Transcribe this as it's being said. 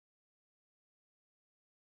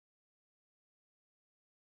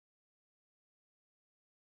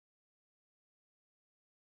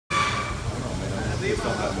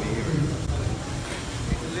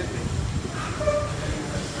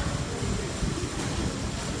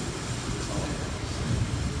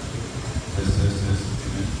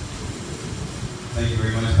you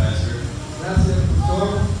very much, Pastor. Gracias,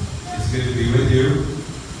 pastor. It's good to be with you.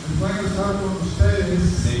 Es bueno estar con ustedes.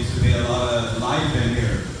 Seems to be a lot of life in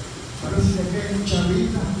here. Parece que aquí hay mucha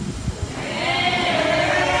vida.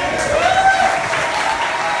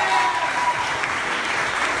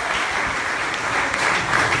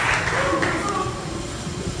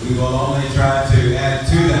 We will only try to add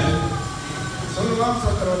to that. Solo vamos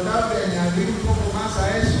a tratar de añadir un poco más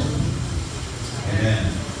a eso. Amen.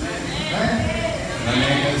 My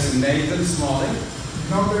name is Nathan Smalley. Mi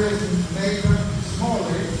nombre es Nathan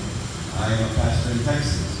Smalley. I am a pastor in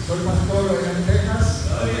Texas. Soy pastor en Texas.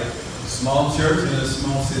 Small church in a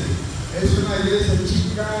small city. Es una iglesia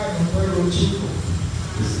chica en un pueblo chico.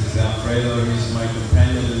 This is Alfredo. He's my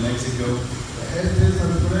companion in Mexico. Este es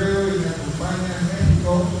Alfredo y me acompaña en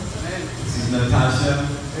México. This is Natasha.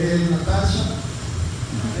 Ella es Natasha.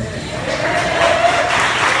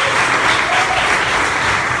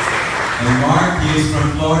 And Mark, he is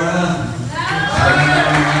from Florida.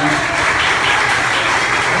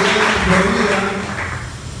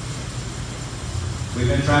 We've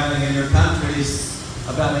been traveling in your countries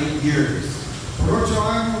about 8 years. Por 8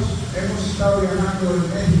 años hemos estado viajando en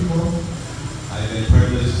México. I've been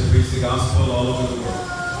privileged to preach the gospel all over the world.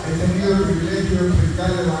 He tenido el privilegio de predicar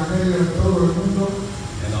el evangelio en todo el mundo.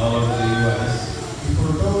 And all over the U.S. Y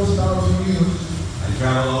por todos Estados Unidos. I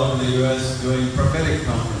travel all over the U.S. doing prophetic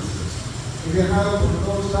conferences. He viajado por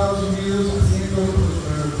todos Estados Unidos haciendo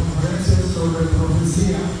conferencias sobre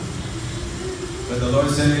profecía. But the Lord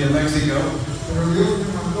sent me to Mexico. Pero Dios me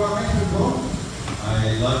mandó a México.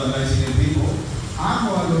 I love the Mexican people.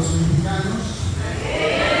 Amo a los mexicanos.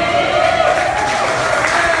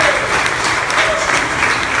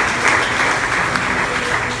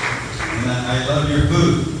 And I love your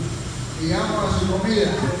food. Y amo a su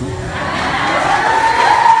comida.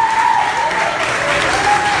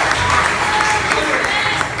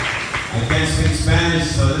 I can't speak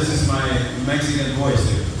Spanish, so this is my Mexican voice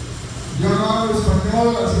here. Yo no hablo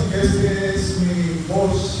español, así que este es mi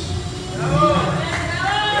voz.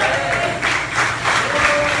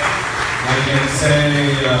 I can say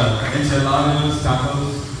enchiladas,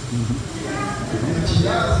 tacos.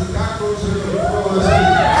 Enchiladas y tacos, es lo que puedo decir.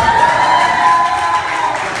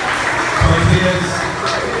 Tortillas.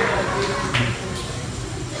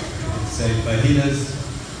 Say fajitas.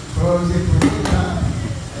 Puedo decir comida.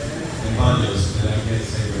 And baños, that I can't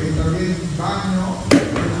say Y very well. también baño. Es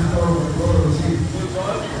todo lo que puedo decir.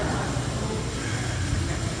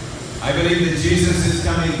 I believe that Jesus is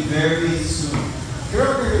coming very soon.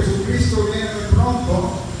 Creo que Jesucristo viene muy pronto.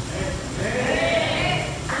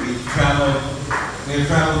 We have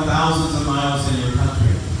traveled thousands of miles in your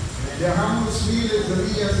country. Viajamos miles de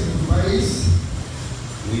millas en tu país.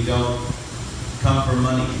 We don't come for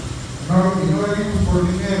money. No, y no venimos por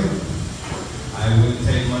dinero. I wouldn't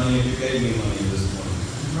take money if you gave me money this morning.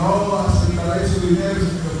 No aceptaré su dinero si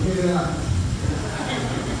me lo quiere dar.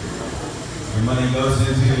 Your money goes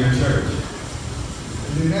into your church.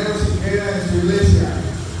 El dinero se queda en su iglesia.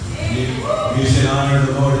 You should honor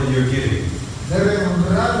the Lord in your giving. Debe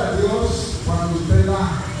honrar a Dios cuando usted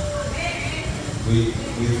da. We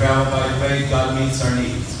travel by faith. God meets our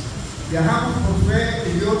needs. Viajamos por fe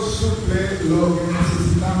y Dios suple lo que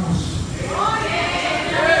necesitamos.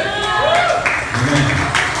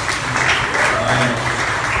 Amen.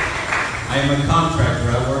 I am a contractor.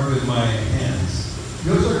 I work with my hands.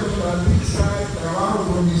 Yo soy contratista y trabajo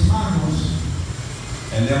con mis manos.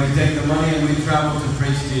 And then we take the money and we travel to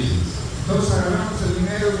preach Jesus. Entonces agarramos el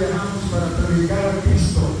dinero y viajamos para predicar a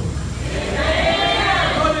Cristo.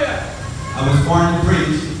 I was born to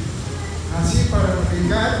preach Así para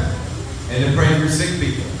predicar and to pray for sick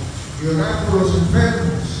people. y orar por los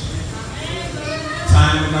enfermos.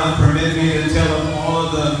 Time would not permit me to tell them all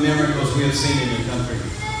of the miracles we have seen in your country.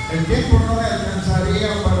 El tiempo no me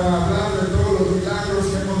alcanzaría para hablar de todos los milagros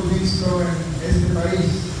que hemos visto en este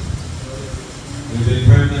país. We've been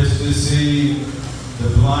privileged to see the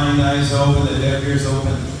blind eyes open, the deaf ears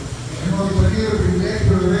open. Hemos tenido el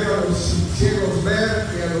privilegio de ver a los ciegos ver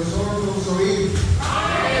y a los sordos oír.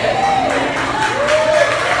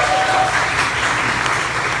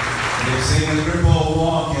 We've seen the cripple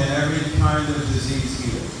walk and every kind of disease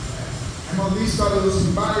healed. Hemos visto a los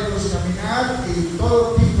inválidos caminar y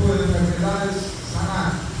todo tipo de enfermedades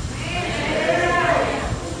sanar.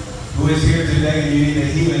 Who is here today and you need a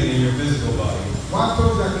healing in your physical body?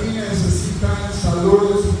 ¿Cuántos de aquí necesitan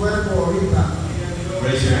salud de su cuerpo ahorita?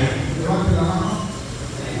 Raise your hand. Levante la mano.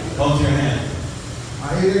 Hold your hand.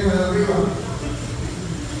 Ahí déjame de arriba.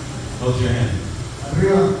 Hold your hand.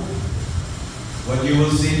 Arriba. What you will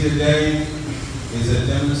see today is a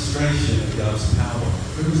demonstration of God's power.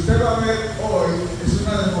 Lo que usted va a ver hoy es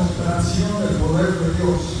una demostración del poder de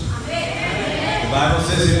Dios. The Bible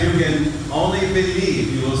says if you can only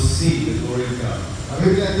believe, you will see the glory of God. La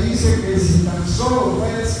Biblia dice que si tan solo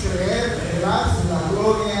puedes creer, verás la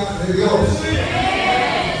gloria de Dios.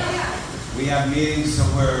 We have meetings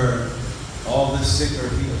where all the sick are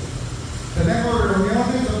healed. Tenemos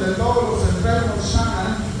reuniones donde todos los enfermos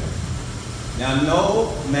sanan. Now,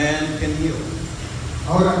 no man can heal.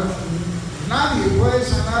 Ahora, nadie puede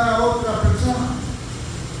sanar a otra persona.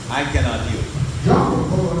 I cannot heal. Yo no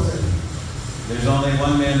puedo hacer. There's only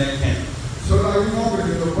one man that can. Solo hay un hombre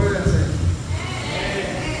que lo puede hacer.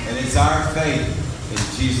 And it's our faith in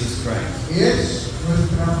Jesus Christ. Y es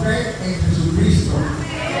nuestra fe en Jesucristo.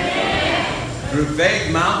 Through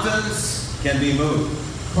faith, mountains can be moved.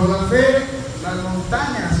 Con la fe, las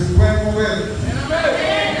montañas se pueden mover.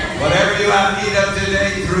 Whatever you have need of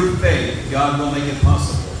today, through faith, God will make it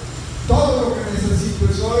possible. Todo lo que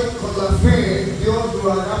necesites hoy, con la fe, Dios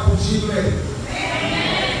lo hará posible.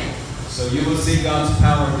 So you will see God's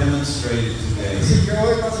power demonstrated today. Así que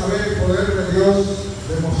hoy vas a ver el poder de Dios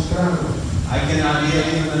demostrado. I cannot heal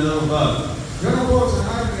even a little bug. Yo no puedo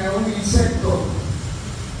sanar ni a un insecto,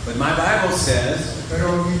 But my Bible says,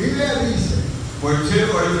 pero mi Biblia dice where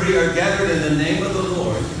 2 or 3 are gathered in the name of the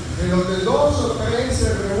Lord, que donde 2 o 3 se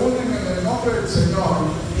reúnen en el nombre del Señor,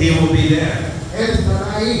 He will be there. Él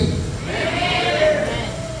estará ahí.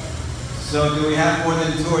 So do we have more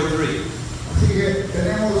than 2 or 3? Así que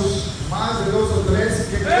tenemos más de 2 o 3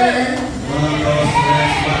 que creen.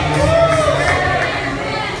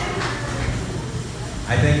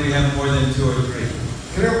 I think we have more than 2 or 3.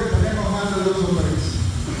 Creo que tenemos más de 2 o 3.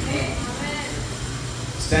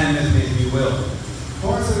 Stand with me if you will.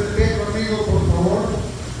 Pónganse de pie conmigo, por favor.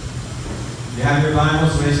 You have your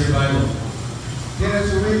Bibles, raise your Bible. Tiene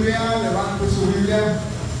su Biblia, levante su Biblia.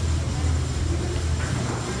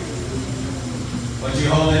 What you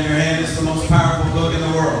hold in your hand is the most powerful book in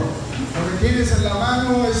the world. Lo que tienes en la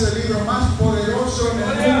mano es el libro más poderoso en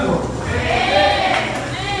el mundo.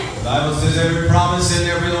 The Bible says every promise in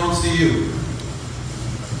there belongs to you.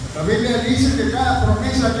 La Biblia dice que cada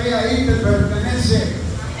promesa que hay ahí te pertenece.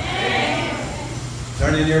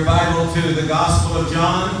 Turn in your Bible to the Gospel of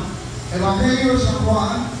John, Evangelio de San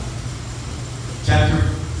Juan, chapter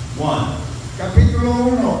 1. capítulo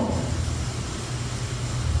 1.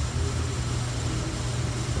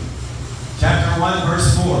 Chapter 1,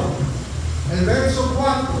 verse 4. El verso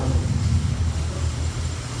 4.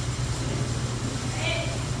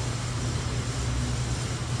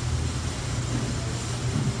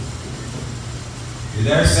 You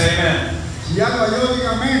there, say amen. Si ya lo halló,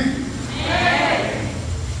 diga amén.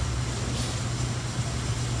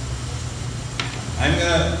 I'm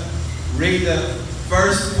going to read the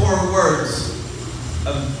first 4 words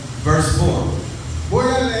of verse 4. Voy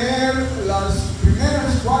a leer las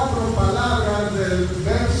primeras 4 palabras del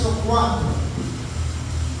verso 4.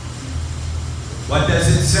 What does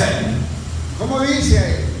it say? ¿Cómo dice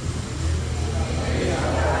ahí?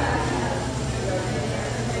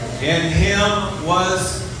 In him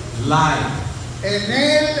was life. En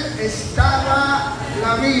él estaba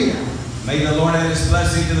la vida. May the Lord add his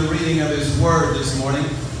blessing to the reading of his word this morning.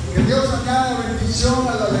 Que Dios añada bendición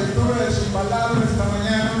a la lectura de su palabra esta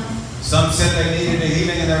mañana. Some said they needed a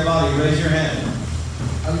healing in their body. Raise your hand.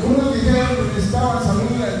 Algunos dijeron que necesitaban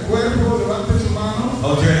salud en el cuerpo. Levante su mano.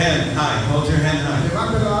 Hold your hand high. Hold your hand high.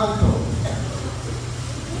 Levántela alto.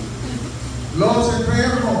 Los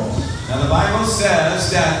enfermos. Now the Bible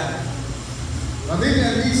says that La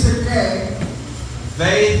Biblia dice que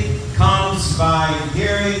faith comes by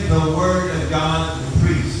hearing the word of God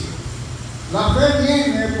preached. la fe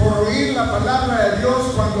viene por oír la palabra de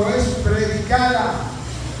Dios cuando es predicada.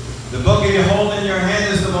 The book you hold in your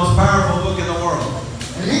hand is the most powerful book in the world.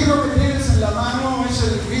 El libro que tienes en la mano es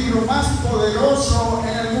el libro más poderoso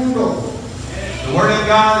en el mundo. The word of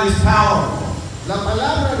God is powerful. La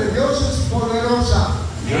palabra de Dios es poderosa.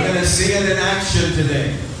 You're going to see it in action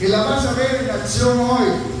today. Y la vas a ver en acción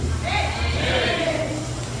hoy.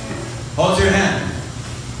 Hold your hand.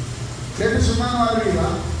 Deje su mano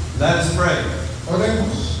arriba. Let us pray.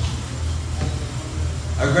 Oremos.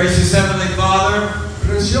 Our gracious Heavenly Father,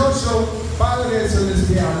 Precioso Padre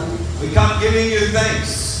Celestial, we come giving you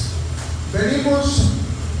thanks. venimos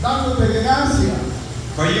dándote gracias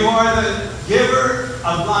For you are the giver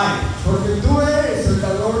of life. porque tú eres el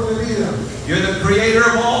dador de vida. You're the creator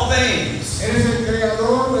of all things. Eres el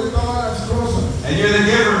creador de todas las cosas. And you're the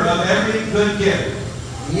giver of every good gift.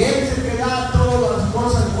 Y eres el que da todas las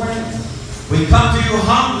cosas buenas. We come to you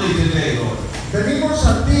humbly today, Lord. Venimos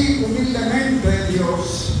a ti humildemente,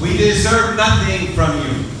 Dios. We deserve nothing from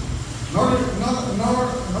you. No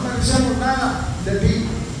merecemos nada de ti.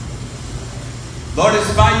 Lord,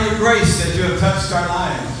 it's by your grace that you have touched our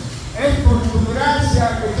lives. Es por tu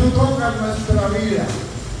gracia que tú tocas nuestra vida.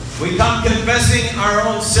 We come confessing our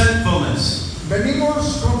own sinfulness.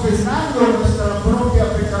 Venimos confesando nuestra propia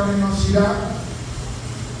pecaminosidad.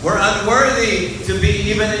 We're unworthy to be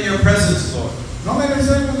even in your presence, Lord. No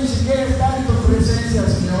merecemos ni siquiera estar en tu presencia,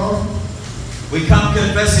 Señor. We come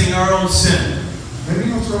confessing our own sin.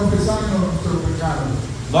 Venimos confesando nuestro pecado.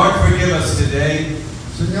 Lord, forgive us today.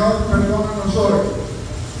 Señor, perdónanos hoy.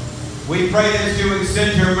 We pray that you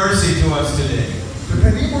extend your mercy to us today. Te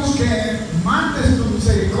pedimos que mandes tu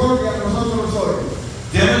misericordia a nosotros hoy.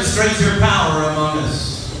 Demonstrate your power among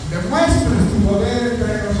us. Demuestres tu poder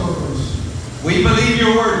entre nosotros. We believe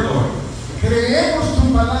your word, Lord. Creemos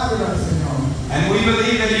tu palabra, Señor. And we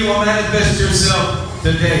believe that you will manifest yourself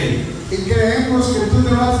today. Y creemos que tú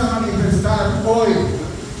te vas a manifestar hoy.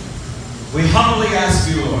 We humbly ask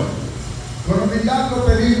you, Lord, Con humildad lo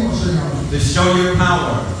pedimos, Señor. to show your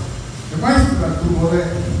power Demuestra tu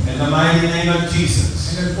poder. in the mighty name of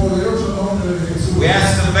Jesus. En el poderoso nombre de Jesús. We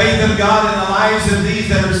ask the faith of God in the lives of these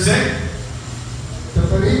that are sick. Te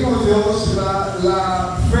pedimos, Dios,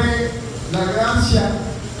 la fe, la gracia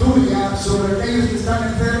tuya sobre aquellos que están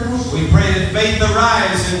enfermos. We pray that faith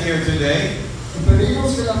arise in here today. Te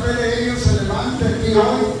pedimos que la fe de ellos se levante aquí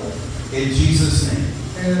hoy. In Jesus' name.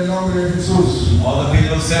 En el nombre de Jesús. All the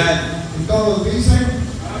people said, Y todos dicen,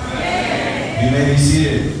 you may be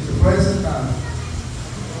seated. se puede sentar.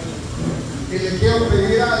 Y le quiero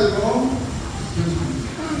pedir algo.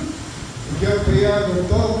 Le quiero pedir algo.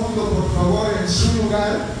 Todo el mundo, por favor, en su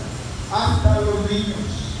lugar, hasta los niños.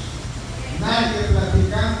 Nadie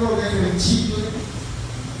platicando desde el chicle.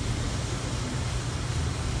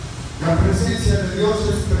 La presencia de Dios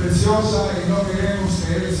es preciosa y no queremos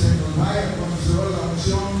que Él se nos vaya cuando se va la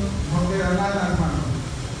unción. No queda nada, hermano.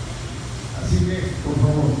 Así que, por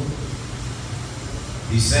favor.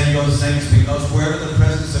 He's saying those things because wherever the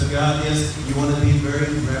presence of God is, you want to be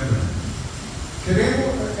very reverent.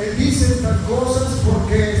 Él dice estas cosas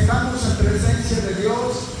porque estamos en presencia de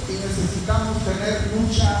Dios y necesitamos tener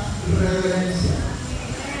mucha reverencia.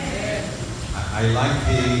 I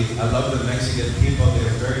love the Mexican people. They're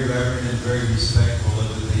very reverent and very respectful of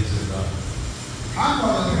the things of God. Amo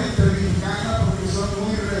a la gente mexicana porque son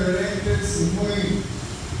muy reverentes y muy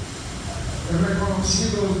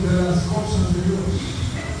reconocidos de las cosas de Dios.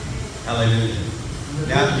 Hallelujah.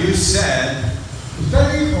 Now you said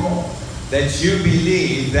Usted dijo that you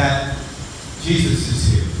believe that Jesus is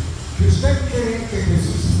here. que usted cree que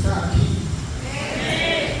Jesús está aquí.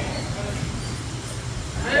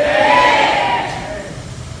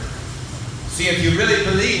 See, if you really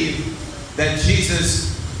believe that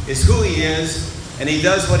Jesus is who he is and he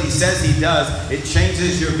does what he says he does, it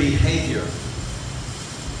changes your behavior.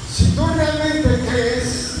 Si tú realmente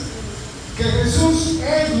crees que Jesús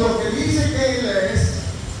es lo que dice que Él es,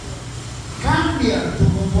 cambia tu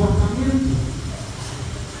comportamiento.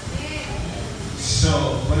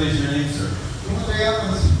 So, what is your name, sir? ¿Cómo te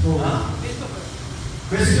llamas? Huh?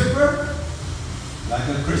 Christopher? Like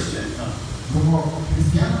a Christian, huh? Como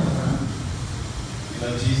cristiano, ¿verdad? You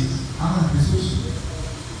love Jesus? Ama a Jesús.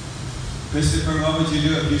 Christopher, what would you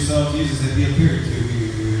do if you saw Jesus, if he appeared to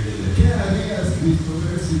you here today? ¿Qué harías,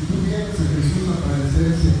 Christopher, si tú vieras a Jesús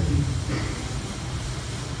aparecerse aquí?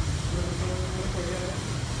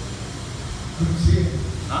 Sí.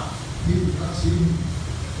 Huh? Sí.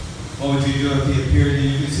 What would you do if he appeared and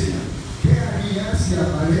you could see him? ¿Qué harías si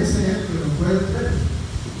aparece Él que lo puedes ver?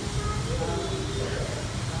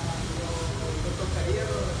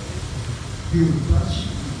 You would touch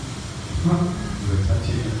him. Huh? You would touch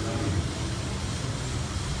him.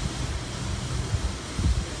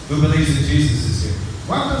 Who believes that Jesus is here?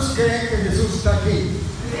 ¿Cuántos creen que Jesús está aquí?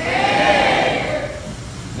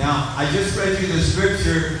 Now, I just read you the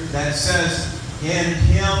scripture that says, in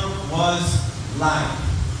him was life.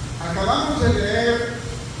 Acabamos de leer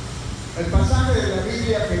el pasaje de la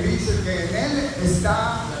Biblia que dice que en Él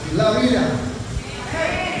está la vida.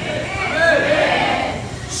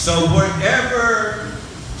 So wherever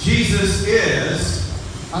Jesus is,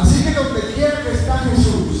 Así que donde quiera que está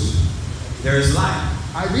Jesús, there is life.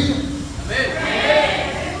 hay vida.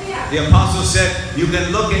 The apostle said, you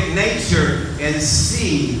can look at nature and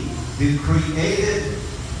see the created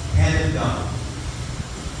hand of God.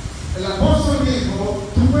 El apóstol dijo,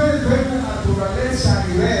 tú puedes ver la naturaleza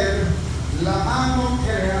y ver la mano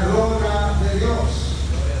creadora de Dios.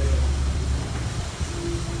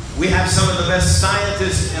 We have some of the best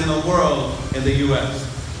scientists in the world in the U.S.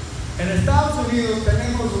 En Estados Unidos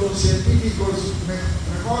tenemos los científicos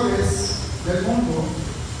mejores del mundo.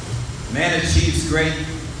 Man achieves great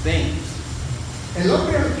things. El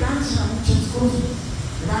hombre alcanza muchas cosas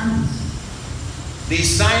grandes.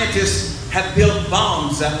 These scientists have built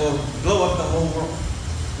bombs that will blow up the whole world.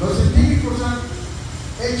 Los científicos han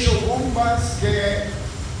hecho bombas que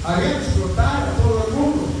harían explotar a todo el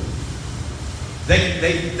mundo.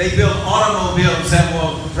 They build automobiles that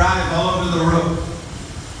will drive all over the road.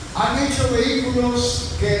 Han hecho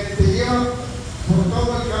vehículos que te llevan por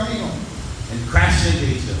todo el camino. And crash into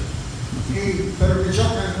each other. Pero que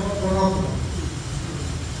chocan uno con otro.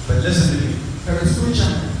 But listen to me. Pero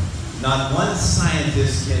escúchame. Not one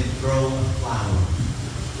scientist can grow a flower.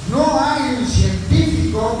 No hay un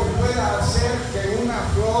científico que pueda hacer que una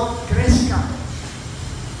flor crezca.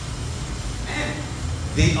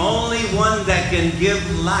 The only one that can give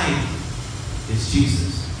life is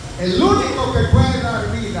Jesus. El único que puede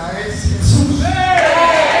dar vida es Jesús.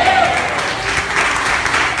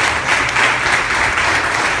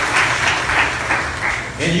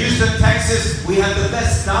 In Houston, Texas, we have the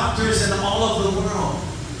best doctors in all of the world.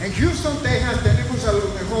 En Houston, Texas, tenemos a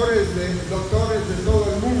los mejores doctores de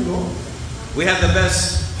todo el mundo. We have the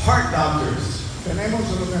best heart doctors. Tenemos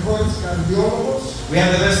a los mejores cardiólogos. We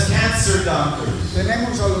have the best cancer doctors.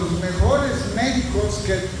 Tenemos a los mejores médicos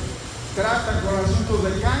que tratan con asuntos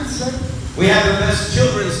de cáncer. We have the best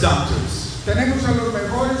children's doctors. Tenemos a los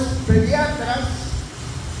mejores pediatras.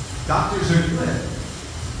 Doctors are good.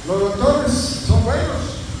 Los doctores son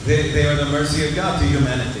buenos. They are the mercy of God to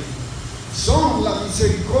humanity. Son la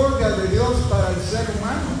misericordia de Dios para el ser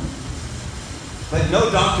humano. But no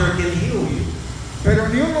doctor can heal you. Pero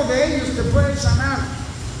ni uno de ellos te puede sanar.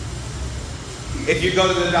 If you go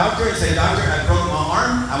to the doctor and say, "Doctor, I broke my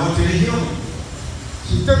arm. I want you to heal me."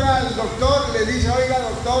 Si usted va al doctor y le dice, "Oiga,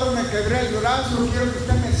 doctor, me quebré el brazo, quiero que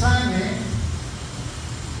usted me sane."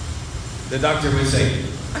 The doctor will say,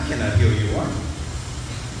 "I cannot heal your arm."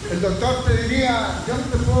 El doctor te diría, "Yo no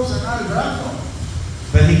te puedo sanar el brazo."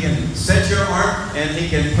 But he can set your arm and he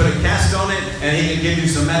can put a cast on it and he can give you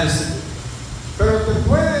some medicine. Pero te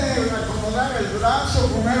puede acomodar el brazo,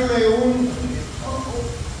 ponerle un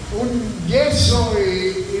yeso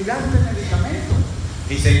y darte medicamento.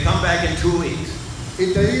 He said, "Come back in 2 weeks."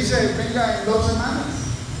 Y te dice, venga en 2 semanas.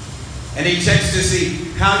 And he checks to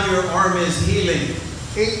see how your arm is healing.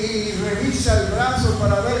 Y revisa el brazo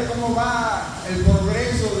para ver cómo va el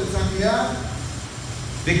progreso de sanidad.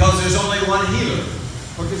 Because there's only one healer.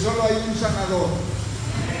 Porque solo hay un sanador.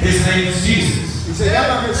 His name is Jesus. Y se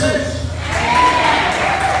llama Jesús.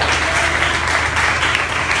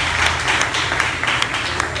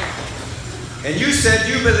 And you said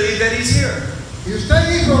you believe that he's here. Y usted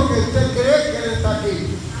dijo que usted cree que él está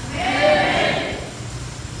aquí.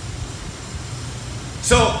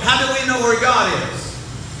 So how do we know where God is?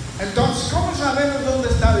 Entonces, ¿cómo sabemos dónde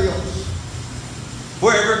está Dios?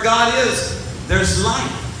 Wherever God is, there's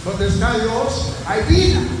life. Donde está Dios, hay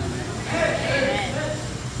vida.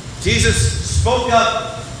 Jesus spoke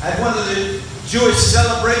up at one of the Jewish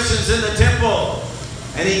celebrations in the temple,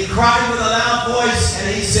 and he cried with a loud voice, and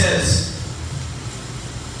he said,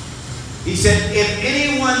 "If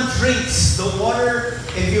anyone drinks the water,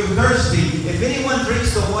 if you're thirsty, if anyone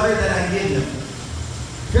drinks the water that I give him."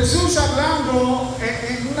 Jesús, hablando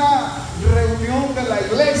en una reunión de la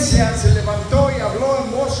iglesia, se levantó y habló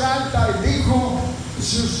en voz alta y dijo,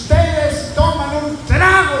 si ustedes toman un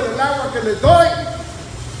trago del agua que les doy,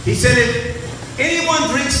 he said, "If anyone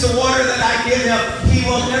drinks the water that I give him, he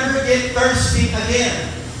will never get thirsty again."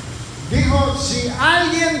 Dijo, si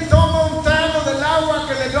alguien toma un trago del agua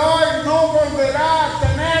que le doy, no volverá a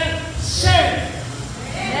tener sed.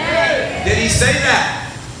 Did he say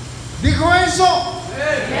that? ¿Dijo eso?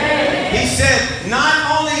 He said, not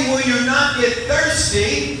only will you not get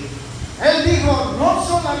thirsty, Él dijo, no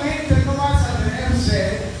solamente no vas a tener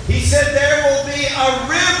sed, he said there will be a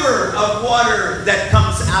river of water that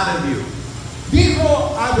comes out of you.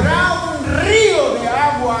 dijo, habrá un río de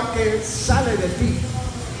agua que sale de ti.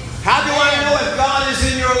 How do I know if God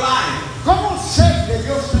is in your life? ¿Cómo sé que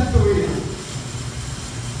Dios está en tu vida?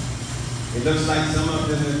 It looks like some of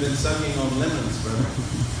them have been sucking on lemons, brother.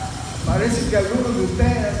 Parece que algunos de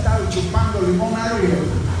ustedes han estado chupando limón agrio.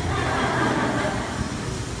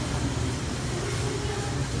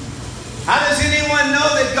 How does anyone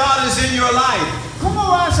know that God is in your life? ¿Cómo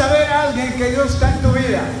va a saber alguien que Dios está en tu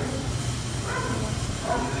vida?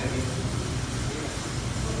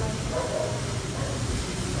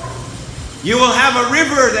 You will have a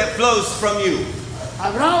river that flows from you.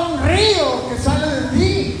 Habrá un río que sale de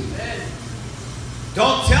ti.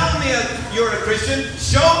 Don't tell me you're a Christian.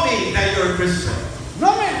 Show me that you're a Christian.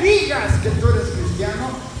 No me digas que tú eres cristiano,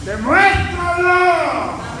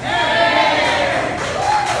 demuéstralo.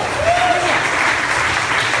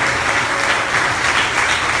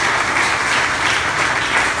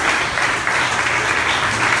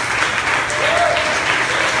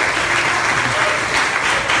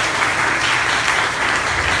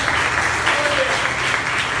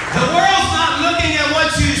 The world's not looking at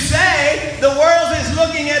what you say, the world is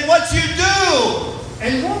looking at what you do.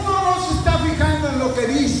 El mundo no se está fijando en lo que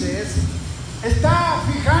dices, está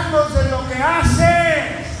fijándose en lo que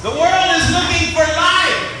haces. The world is looking for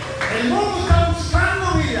life. El mundo está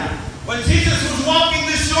buscando vida. When Jesus was walking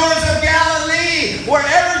the shores of Galilee,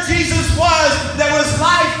 wherever Jesus was, there was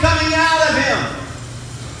life coming out of him.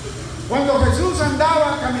 Cuando Jesús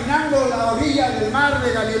andaba caminando la orilla del mar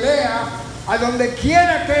de Galilea, a donde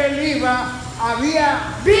quiera que él iba,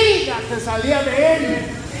 había vida que salía de él.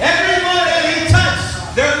 Everyone that he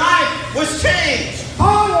touched, their life was changed.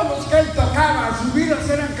 Todos los que él tocaba, sus vidas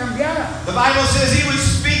eran cambiadas. The Bible says he would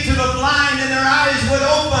speak to the blind and their eyes would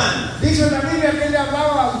open. Dice la Biblia que él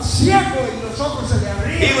hablaba al ciego y los ojos se le He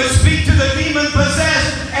abrían. would speak to the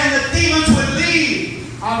demon-possessed and the demons would leave.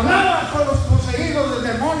 Hablaba con los poseídos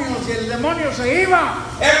de demonios y el demonio se iba.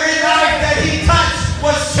 Every life that he touched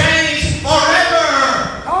was changed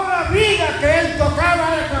forever. Toda vida que él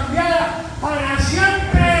tocaba era cambiada para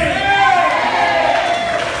siempre.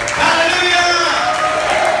 Hallelujah!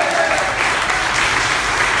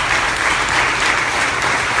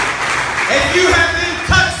 If you have been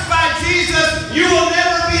touched by Jesus, you will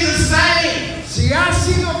never be the same. Si has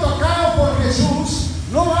sido tocado por Jesús,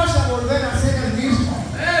 no vas a volver a ser el mismo.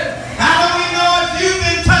 How do we know if you've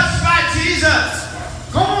been touched by Jesus?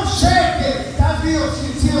 ¿Cómo sé que has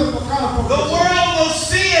sido tocado por The Jesús? world will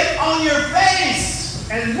see it on your face.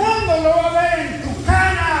 El mundo lo va a ver en tu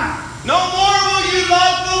cara. No more will you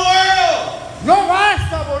love the world. No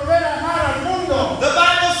basta volver a amar al mundo. The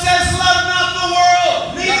Bible says, love not the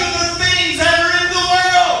world, neither the things that are in the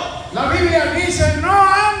world. La Biblia dice, no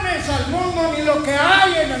ames al mundo ni lo que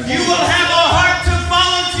hay en el You mundo. will have a heart to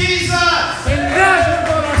follow Jesus. Tendrás un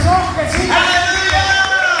corazón que siga. Hallelujah!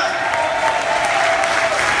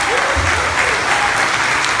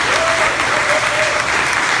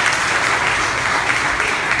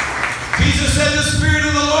 Jesus said, the Spirit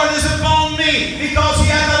of the Lord is upon me because he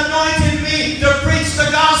hath anointed me to preach the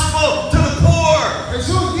gospel to the poor.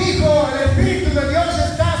 Jesús dijo, el Espíritu de Dios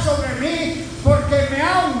está sobre mí porque me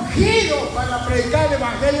ha ungido para predicar el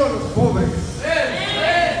Evangelio a los pobres.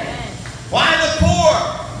 Why the poor?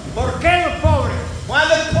 ¿Por qué los pobres? Why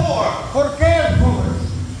the poor? ¿Por qué los pobres?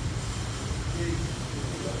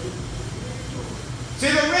 See,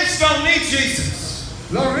 the rich don't need Jesus.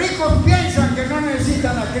 Los ricos piensan que no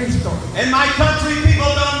necesitan a Cristo. In my country,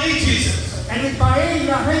 people don't need Jesus. En el país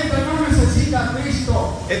la gente no necesita a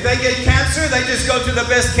Cristo. If they get cancer, they just go to the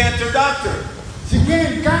best cancer doctor. Si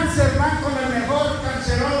tienen cáncer van con el mejor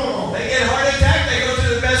cancerólogo. They get heart attack, they go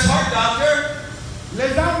to the best heart doctor.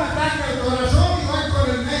 Les da un ataque al corazón y van con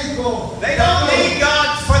el médico. They don't need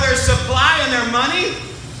God for their supply and their money.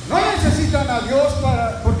 No necesitan a Dios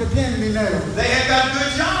porque tienen dinero. They have got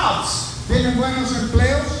good jobs. Tienen buenos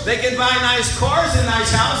empleos. They can buy nice cars and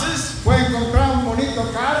nice houses. Pueden comprar un bonito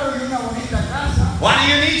carro y una bonita casa. Why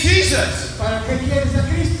do you need Jesus? ¿Para qué quieres a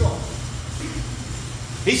Cristo?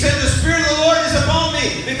 He said, the Spirit of the Lord is upon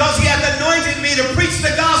me because he hath anointed me to preach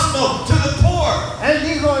the gospel to the poor. Él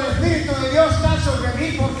dijo, el Espíritu de Dios está sobre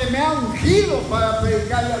mí porque me ha ungido para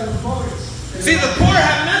predicarle a los pobres. See, the poor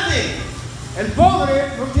have nothing. El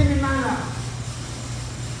pobre no tiene nada.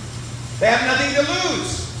 They have nothing to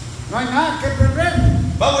lose. No hay nada que perder.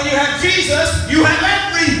 But when you have Jesus, you have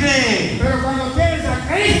everything. Pero cuando tienes a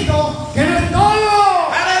Cristo, tienes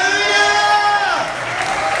todo. Hallelujah!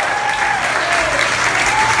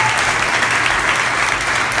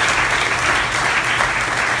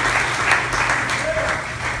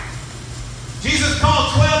 Jesus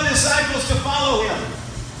called 12 disciples to follow him.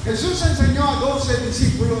 Jesús enseñó a 12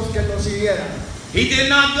 discípulos que lo siguieran. He did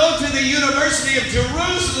not go to the University of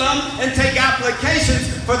Jerusalem and take applications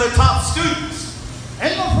for the top students.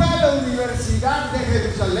 Él no fue a la Universidad de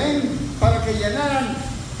Jerusalén para que llenaran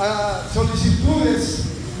solicitudes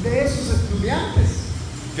de esos estudiantes.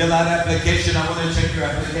 Fill out application. I want to check your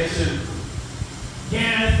application.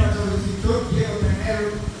 Llena esta solicitud, quiero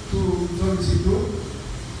tener tu solicitud.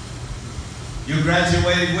 You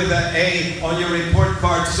graduated with an A on your report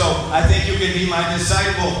card, so I think you can be my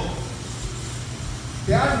disciple.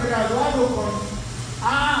 Te has graduado con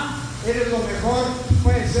A, eres lo mejor,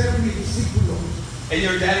 puedes ser mi discípulo. And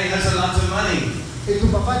your daddy has a lot of money. y tu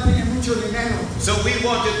papá tiene mucho dinero. So we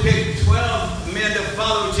want to pick 12 men to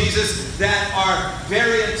follow Jesus that are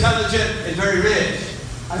very intelligent and very rich.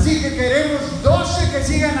 Así que queremos 12 que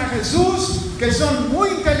sigan a Jesús, que son muy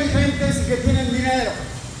inteligentes y que tienen dinero.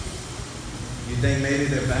 You think maybe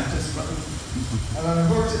they're Baptist, brother? A lo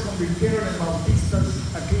mejor se convirtieron en bautistas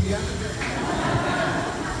aquí ya.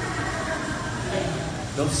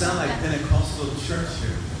 Don't sound like Pentecostal church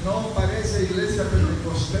here. No parece iglesia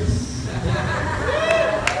pentecostés.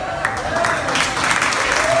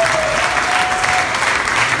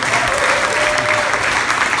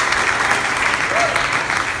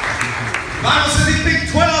 Bible says he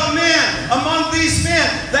picked 12 men. Among these men,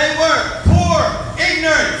 they were poor,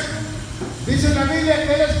 ignorant. Dice la Biblia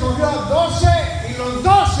que él escogió a 12 y los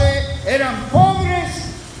 12 eran pobres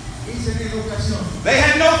y sin educación. They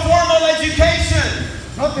had no formal education.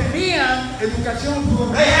 No tenían educación They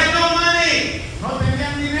formal. had no money. No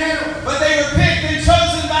tenían dinero. But they were picked and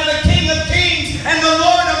chosen by the King of Kings and the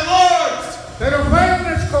Lord of Lords. Pero fueron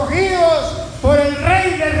escogidos por el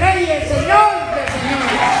Rey de Reyes, Señor de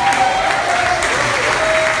Señores.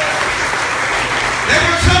 They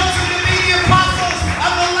were chosen to be the apostles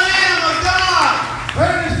of the Lamb of God.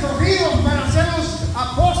 Fueron escogidos para ser los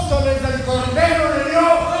apóstoles del Cordero de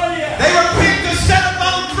Dios. They were picked to sit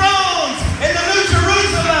upon thrones in the New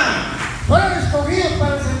Jerusalem. Fueron escogidos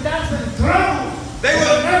para sentarse en trono. They en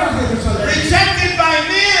la were Nueva Jerusalén. rejected by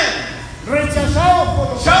men, Rechazados por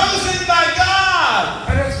los hombres, chosen by God.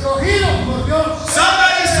 pero escogidos por Dios.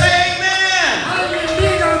 Somebody say amen. Alguien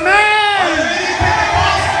diga Are amén. there any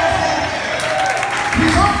Pentecostals in here? Y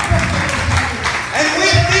son pentecostales. And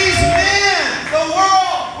with these men, the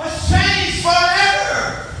world was changed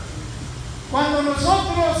forever. Cuando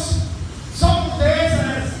nosotros somos de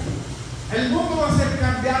esas, el mundo va a ser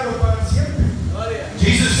cambiado para siempre.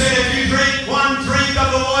 Jesus said, if you drink one drink of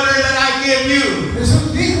the water that I give you,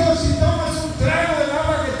 Jesús dijo, si tomas un trago del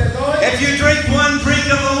agua que te doy, if you drink one drink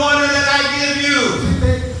of the water that I give you, si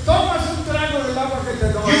te tomas un trago del agua que te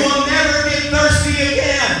you doy, will never get thirsty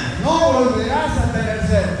again. no volverás a tener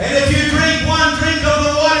sed. And if you drink one drink of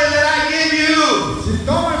the water that I give you, Si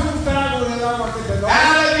tomas un trago del agua que te doy,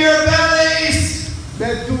 out of your bellies,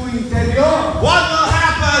 de tu interior, what will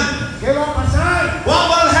happen? ¿qué va a pasar? What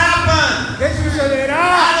will happen? ¿Qué sucederá?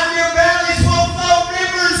 Out of your bellies will flow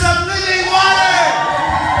rivers of living water.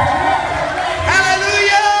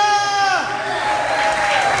 Hallelujah!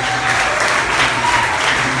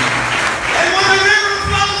 And when the river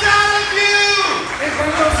flows out of you, Y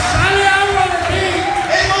cuando sale agua de ti,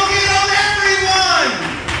 it will get on everyone.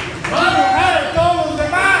 va a mojar a todos los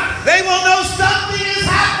demás. They will know something has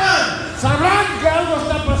happened. Sabrán que algo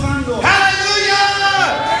está pasando. Hallelujah!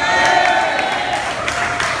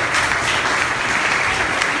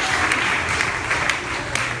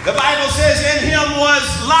 The Bible says in him was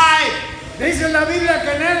life. Dice la Biblia que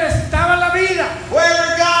en él estaba la vida.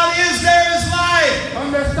 Wherever God is, there is life.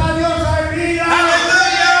 Donde está Dios hay vida.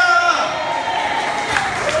 Hallelujah!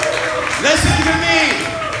 Listen to me.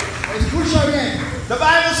 Escucha bien. The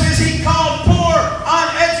Bible says he called poor,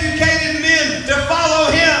 uneducated men to follow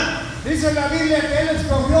him. Dice la Biblia que él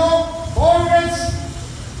escogió pobres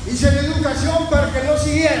y sin educación para que lo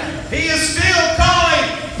siguieran. He is still calling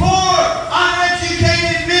poor,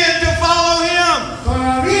 uneducated men to follow him.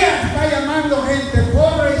 Todavía está llamando gente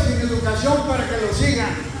pobre y sin educación para que lo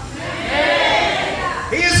sigan.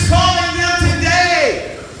 He is calling them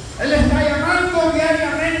today. Él está llamando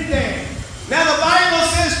diariamente. Now the Bible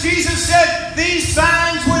says, Jesus said, these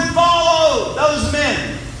signs would follow those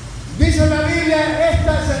men. Dice la Biblia,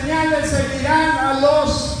 estas señales seguirán a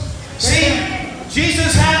los que See, creen.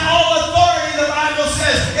 Jesus had all authority, the Bible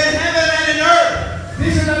says, in heaven and in earth.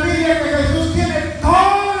 Dice la Biblia que Jesús tiene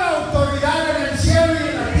toda la autoridad en el cielo y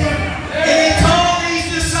en la tierra. And he told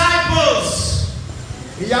these disciples,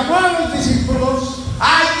 Y llamó a los discípulos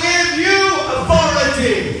I give you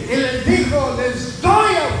authority. y les dijo, les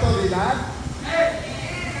doy autoridad.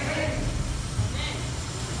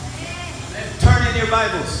 Turn in your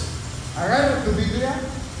Bibles. Agarra tu Biblia,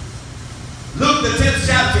 Luke, the 10th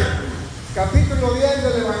chapter, capítulo 10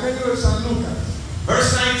 del Evangelio de San Lucas,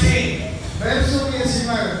 verse 19. verso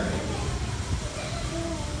 19.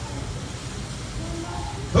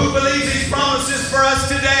 Who believes these promises for us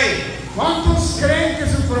today? ¿Cuántos creen que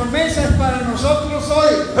su promesa es para nosotros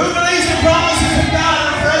hoy? Who believes the promises of God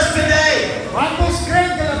are for us today? ¿Cuántos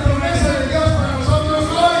creen que la promesa de Dios para nosotros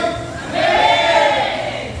hoy?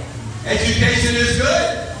 Education is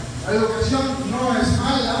good, La educación no es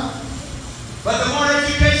mala, but the more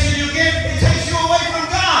education you get, it takes you away from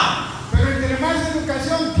God. pero entre más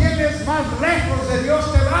educación tienes, más lejos de Dios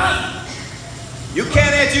te vas. You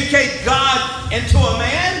can't educate God into a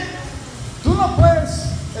man. Tú no puedes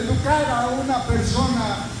educar a una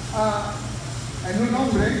persona en un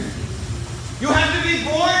hombre. You have to be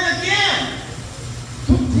born again.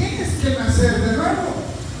 Tú tienes que nacer de nuevo.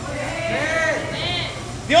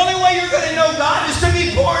 The only way you're going to know God is to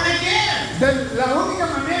be born again. La única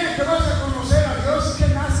manera que vas a conocer a Dios es que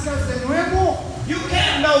nazcas de nuevo. You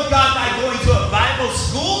can't know God by going to a Bible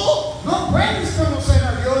school. No puedes conocer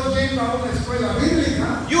a Dios yendo a una escuela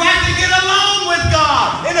bíblica. You have to get alone with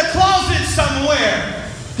God in a closet somewhere.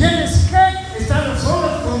 Tienes que estar a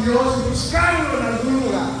solas con Dios y buscarlo en algún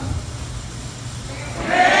lugar.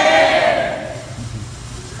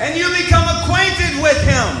 And you become acquainted with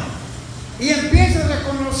Him. Y empiezas a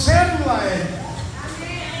conocerlo a Él.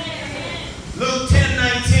 Luke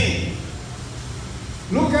 10:19.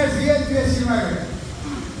 Lucas 10:19.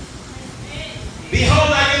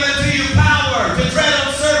 Behold, I give unto you power to tread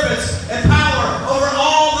on serpents and power over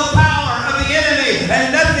all the power of the enemy,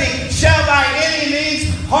 and nothing shall by any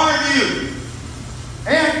means harm you.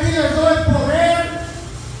 He aquí les doy poder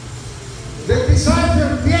de pisar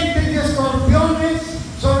serpientes y escorpiones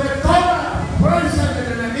sobre toda la fuerza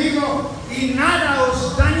del enemigo y nada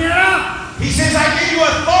os dañará. He says, I give you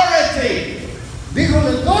authority Dijo,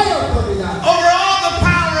 les doy autoridad over all the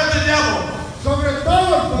power of the devil. sobre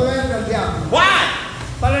todo el poder del diablo. Why?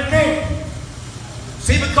 ¿Para qué?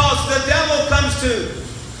 See, because the devil comes to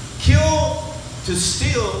kill, to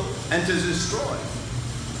steal, and to destroy.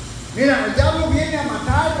 Mira, el diablo viene a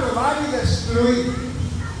matar, robar y destruir.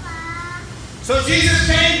 So Jesus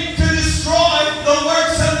came to destroy the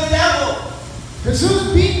works of the devil.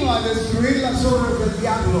 Jesús vino a destruir las obras del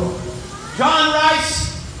diablo. John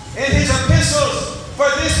writes in his epistles, for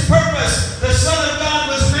this purpose the Son of God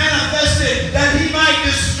was manifested, that he might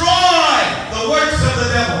destroy the works of the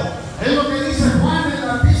devil. Es lo que dice Juan en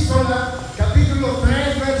la epístola, capítulo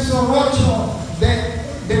 3, verso 8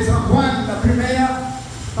 de San Juan, la primera.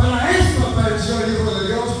 Para esto apareció el Hijo de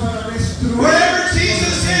Dios, para destruir. Wherever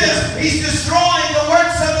Jesus is, he's destroying the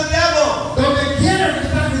works of the devil. Donde quiera que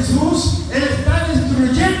está Jesús, Él está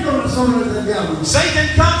destruyendo las obras del diablo. Satan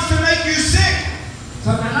comes to make you sick.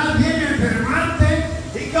 Satanás viene a enfermarte.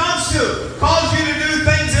 He comes to cause you to do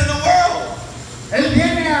things in the world. Él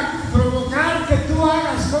viene a provocar que tú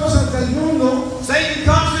hagas cosas del mundo. Satan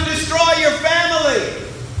comes to destroy your family.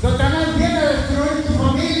 Satanás viene a destruir tu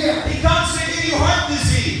familia. He comes to give you heart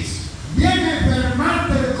disease. Viene a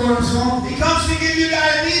enfermarte el corazón. He comes to give you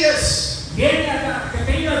diabetes. Viene a que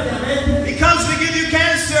tengas diabetes. He comes to give you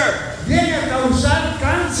cancer. Viene a causar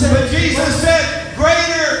cáncer. But Jesus said,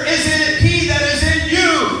 greater is it he that is in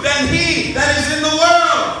you than he that is in the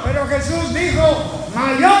world. Pero Jesús dijo,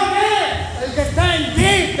 mayor es el que está en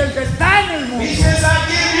ti que el que está en el mundo. He says, I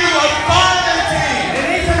give you authority Le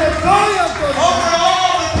dice, le doy over autoridad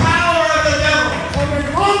all the power of the devil. sobre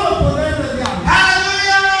todo el poder del diablo.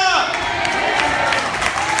 Hallelujah!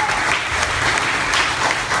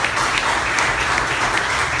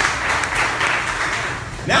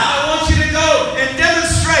 Now I want you to go and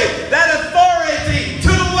demonstrate that authority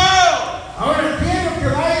to the world. Ahora quiero que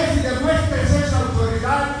vayas y demuestres esa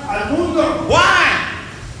autoridad al mundo. Why?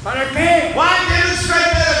 ¿Para qué? Why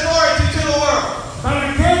demonstrate that authority to the world?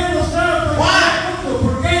 ¿Para qué demostrar autoridad al mundo?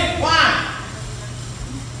 ¿Por qué? Why?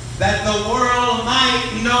 That the world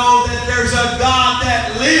might know that there's a God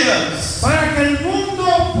that lives. Para que el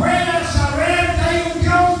mundo pueda saber que hay un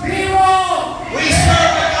Dios vivo. We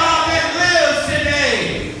serve a God that lives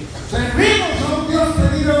today. Servimos a un Dios que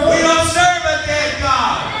vive We hoy. don't serve a dead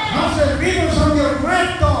God. No servimos a un Dios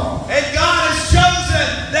muerto. And God has chosen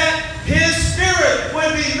that His Spirit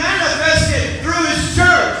would be manifested through His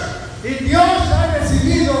church. Y Dios ha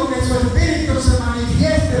decidido que su Espíritu se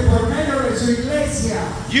manifieste por medio de su iglesia.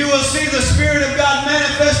 You will see the Spirit of God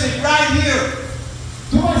manifested right here.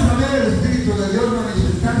 Tú vas a ver el Espíritu de Dios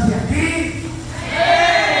manifestarse aquí.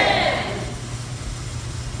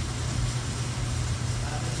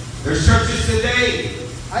 There's churches today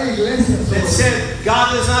Hay iglesias that said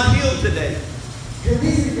God does not heal today. que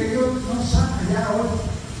dicen que Dios no sana ya hoy.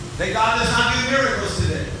 That God does not do miracles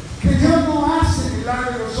today. Que Dios no hace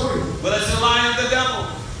milagros hoy. But it's a lie of the devil.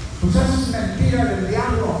 Pues eso es mentira del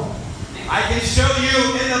diablo. I can show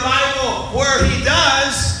you in the Bible where He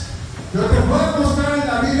does, Yo te puedo mostrar en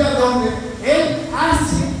la Biblia donde Él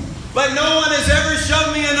hace, but no one has ever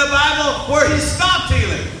shown me in the Bible where He stopped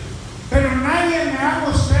healing. pero nadie me ha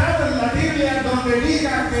mostrado en la Biblia donde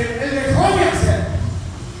diga que Él dejó de hacer.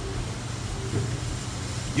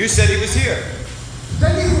 You said He was here.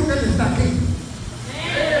 Usted dijo que Él está aquí.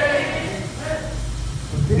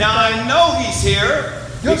 Now I know He's here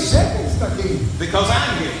Yo sé que está aquí, because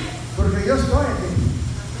I'm here. porque yo estoy aquí.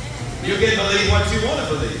 You can believe what you want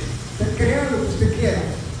to believe. Usted crea lo que usted quiera.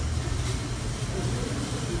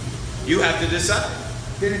 You have to decide.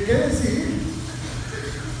 Tiene que decidir.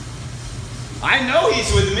 I know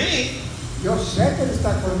he's with me. Yo sé que él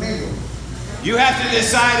está conmigo. You have to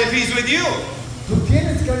decide if he's with you. Tú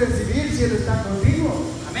tienes que decidir si él está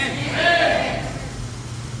contigo. Amen.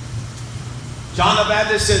 John the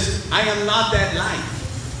Baptist says, I am not that light.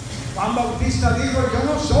 Juan Bautista dijo, yo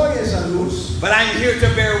no soy esa luz, but I'm here to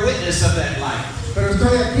bear witness of that light. pero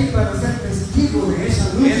estoy aquí para ser testigo de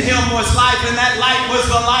esa luz. In him was life, and that light was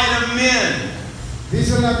the light of men.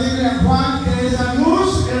 Dice la Biblia en Juan que esa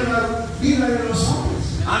luz es la vida de los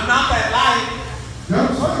hombres. I'm not that light. Yo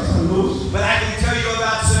no soy esa luz. But I can tell you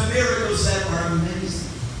about some miracles that were amazing.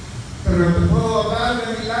 Pero te puedo hablar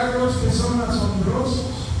de milagros que son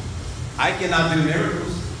asombrosos. I cannot do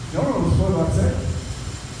miracles. Yo no los puedo hacer.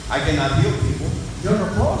 I cannot heal people. Yo no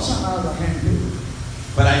puedo sanar a la gente.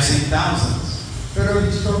 But I've seen thousands. Pero he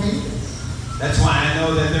visto miles. That's why I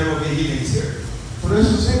know that there will be healings here. Por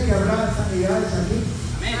eso sé que habrá sanidades aquí.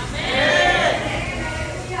 Amen.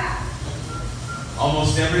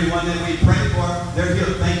 Almost everyone that we pray for, they're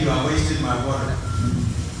healed. Thank you. I wasted my water.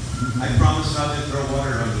 I promise not to throw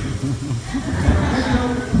water on you.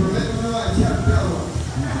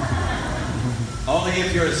 Only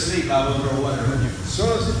if you're asleep, I will throw water on you.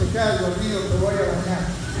 Solo si te quedas dormido te voy a bañar.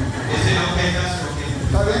 Is it okay, Pastor? Okay.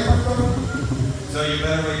 ¿Está bien, pastor? So you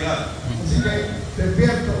better wake up. Así que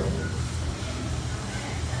despierto.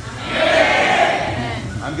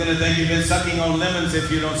 I'm going to think you've been sucking on lemons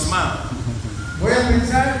if you don't smile. Voy a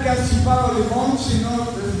pensar que has chupado limón si no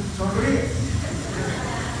sonríes.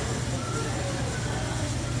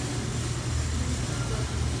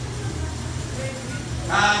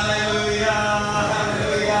 Hallelujah,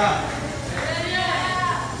 hallelujah.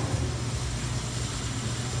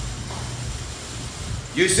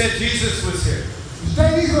 You said Jesus was here.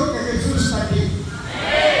 Usted dijo que Jesús está aquí.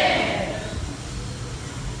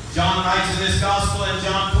 John writes in this gospel in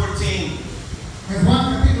John 14. En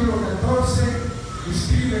Juan capítulo 14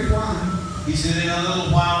 escribe Juan He said, in a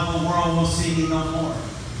little while the world will see me no more.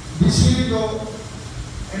 diciendo,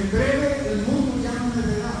 en breve el mundo ya no me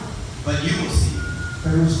verá, But you will see me.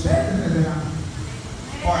 pero ustedes me verán.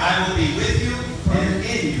 For I will be with you and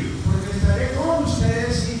in you. Porque estaré con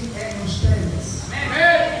ustedes y en ustedes.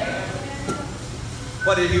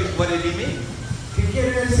 What did he mean? ¿Qué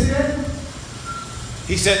quiere decir él?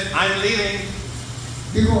 He said, I'm leaving.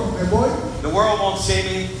 Digo, me voy, The world won't see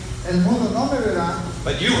me, el mundo no me verá,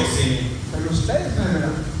 but you will see me. pero ustedes me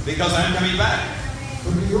verán. Because I'm coming back.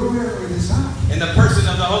 Porque yo voy a regresar In the person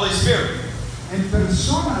of the Holy Spirit. en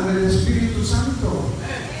persona del Espíritu Santo.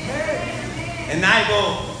 And I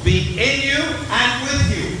will be in you and with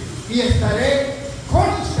you. Y estaré con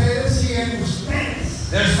ustedes y en ustedes.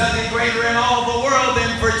 There's nothing greater in all the world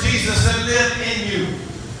than for Jesus to live in you.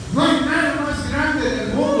 No hay nada más grande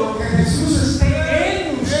del mundo que Jesús esté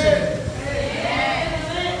en usted.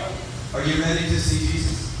 Are you ready to see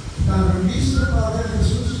Jesus? ¿Están listos para ver a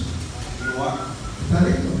Jesús? You are? ¿Está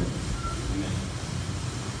listo? Amen.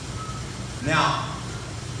 Now,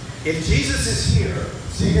 if Jesus is here,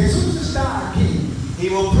 Si Jesús está aquí, he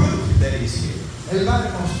will prove that he's here. Él va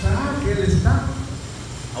a demostrar que Él está.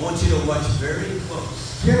 I want you to watch very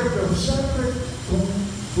close. Quiero que observe con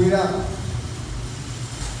cuidado.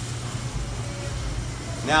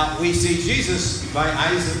 Now, we see Jesus by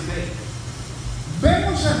eyes of faith.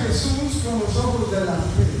 Vemos a Jesús con los ojos de la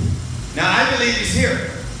fe. Now, I believe he's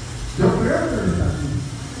here Yo creo que Él está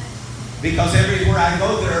aquí. because everywhere I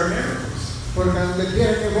go, there are miracles. Porque a donde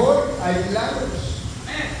quiera que voy, hay milagros.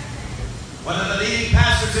 One of the leading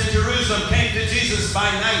pastors in Jerusalem came to Jesus by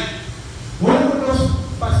night. Uno de los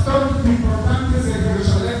pastores importantes de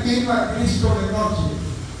Jerusalén vino a Cristo de noche.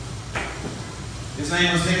 His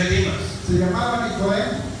name was Nicodemus. Se llamaba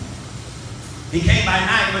Nicodemo. He came by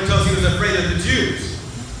night because he was afraid of the Jews.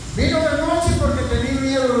 Vino de noche porque tenía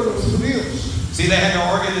miedo de los judíos. See, they had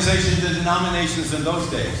no organizations and denominations in those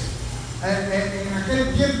days. En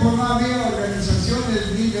aquel tiempo no había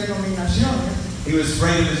organizaciones ni denominaciones. He was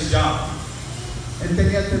afraid of his job. Él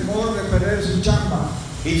tenía temor de perder su chamba.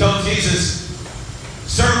 He told Jesus,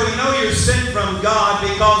 Sir, we know you're sent from God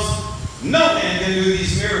because no man can do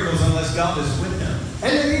these miracles unless God is with him.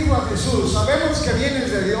 Él le dijo a Jesús, sabemos que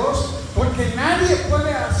vienes de Dios porque nadie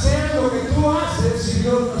puede hacer lo que tú haces si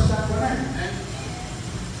Dios no está con él.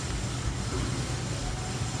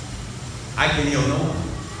 I can heal no one.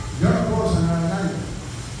 Yo no puedo sanar a nadie.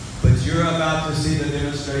 But you're about to see the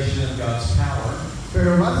demonstration of God's power.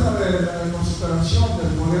 Pero vas a ver la demostración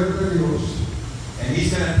del poder de Dios. And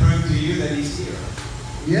he's going to prove to you that he's here.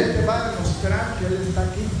 Y Él te va a demostrar que Él está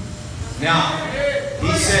aquí. Now,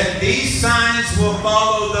 he said, these signs will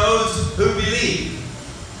follow those who believe.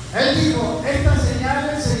 Él dijo, estas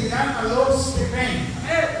señales seguirán a los que creen.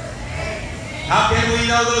 How can we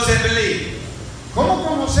know those that believe? ¿Cómo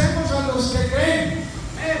conocemos a los que creen?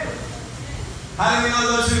 How do we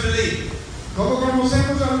know those who believe? ¿Cómo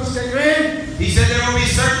conocemos a los que creen? He said there will be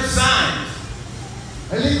certain signs.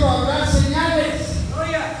 Él dijo, habrá señales.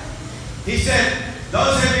 He said,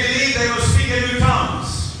 those that believe, they will speak in new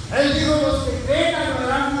tongues. Él dijo, los que creen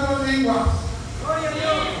hablarán nuevas lenguas.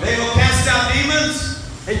 They will cast out demons.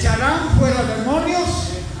 Echarán fuera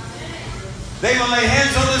demonios. They will lay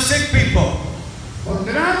hands on the sick people.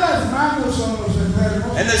 Pondrán las manos a los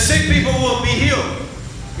enfermos. And the sick people will be healed.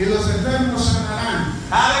 Y los enfermos sanarán.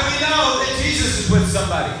 How do we know that Jesus is with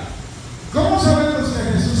somebody? ¿Cómo sabemos que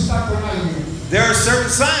Jesús está con alguien? There are certain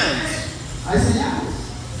signs. Hay señales.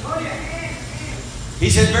 He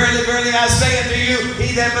said, verily, verily, I say unto you,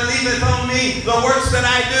 he that believeth on me, the works that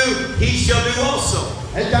I do, he shall do also.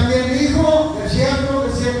 Él también dijo, de cierto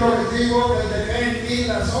les digo, que el que cree en mí,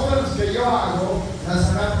 las obras que yo hago, las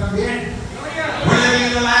hará también. We're living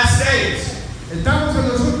in the last days. Estamos en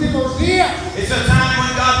los últimos días. It's a time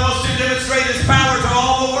when God wants to demonstrate his power to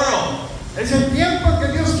all the world. Es el tiempo en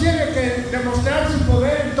que Dios quiere que demostrar su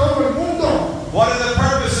poder en todo el mundo. What are the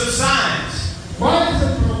purpose of signs? ¿Cuál es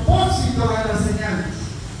el propósito de las señales?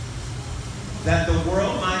 That the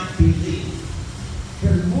world might believe. Que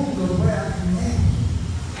el mundo pueda creer.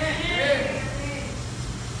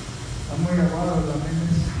 Está muy aguado la mente.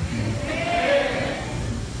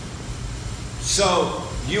 So,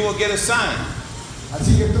 you will get a sign.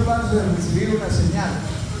 Así que tú vas a recibir una señal.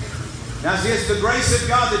 Now, see, it's the grace of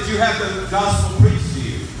God that you have the gospel preached to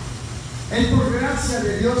you. Es por gracia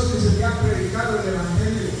de Dios que se te ha predicado el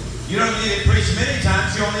evangelio. You don't need it preached many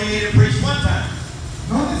times, you only need it preached one time.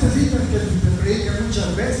 No necesitas que te predique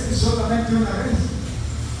muchas veces, solamente una vez.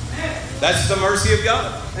 That's the mercy of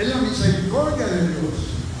God. Es la misericordia de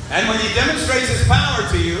Dios. And when he demonstrates his power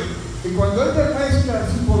to you, Y cuando Él te muestra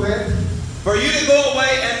su poder, for you to go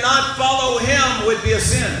away and not follow him would be a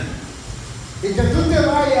sin. y que tú te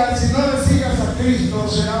vayas y no le sigas a Cristo,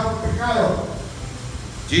 será un pecado.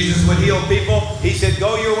 Jesus would heal people. He said,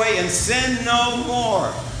 go your way and sin no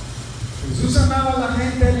more. Jesús amaba a la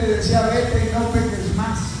gente y le decía, vete y no peques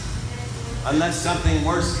más, Unless something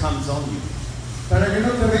worse comes on you. para que no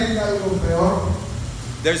te venga algo peor.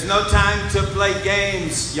 There's no time to play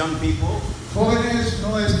games, young people. Jóvenes,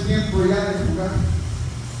 no es tiempo ya de jugar.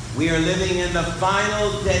 We are living in the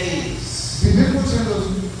final days Vivimos en los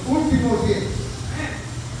últimos días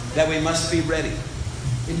that we must be ready.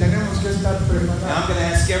 y tenemos que estar Now I'm preparados. going to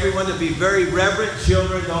ask everyone to be very reverent.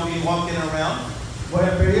 Children, don't be walking around. Voy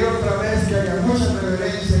a pedir otra vez que haya mucha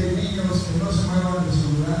reverencia y niños que no se muevan de su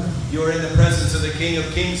lugar. You are in the presence of the King of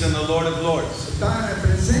Kings and the Lord of Lords. Están en la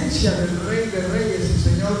presencia del Rey de Reyes y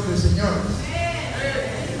Señor de Señores.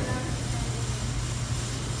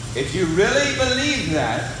 If you really believe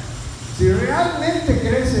that, Si realmente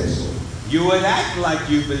crees eso, you would act like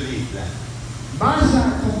you believe that. vas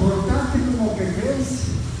a comportarte como que crees.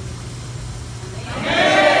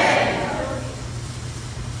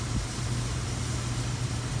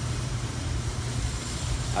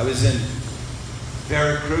 I was in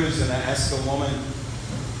Veracruz and I asked a woman,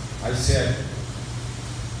 I said,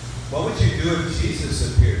 what would you do if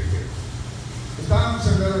Jesus appeared here? Estábamos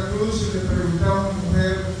en Veracruz y le preguntaba a una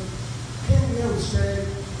mujer, ¿qué haría usted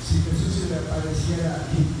si Jesús se le apareciera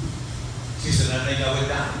aquí? She said, I think I would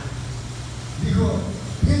die. Dijo,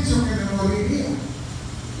 pienso que me moriría.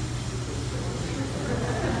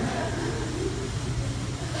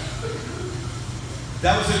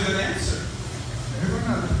 That was a good answer. Es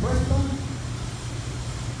buena respuesta.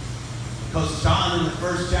 Because John in the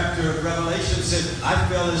first chapter of Revelation said, I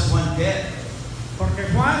fell as one dead. Porque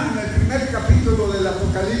Juan en el primer capítulo del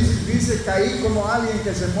Apocalipsis dice, caí como alguien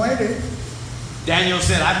que se muere. Daniel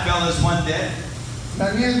said, I fell as one dead.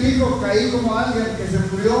 Daniel dijo, caí como alguien que se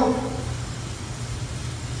murió.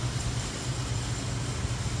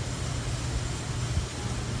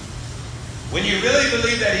 When you really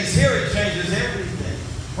believe that he's here, it changes everything.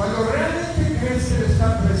 Cuando realmente crees que Él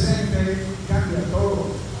está presente, cambia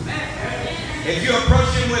todo. If you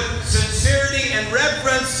approach him with sincerity and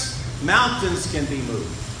reverence, mountains can be moved.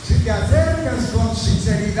 Si te acercas con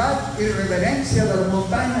sinceridad y reverencia, las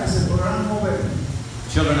montañas se podrán mover.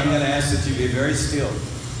 Children, I'm going to ask that you be very still.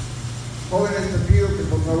 Jóvenes, te pido que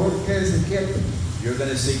por favor quédense quietos. You're going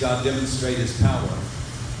to see God demonstrate his power.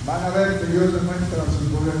 Van a ver que Dios demuestra su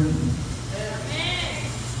poder.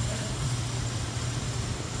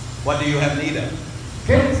 What do you have need of?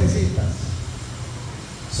 ¿Qué necesitas?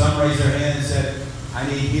 Some raised their hand and said, I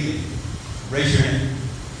need healing. Raise your hand.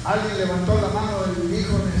 Alguien levantó la mano y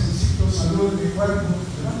dijo, necesito salud en mi cuerpo.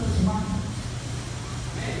 Levante su mano.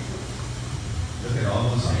 Look at all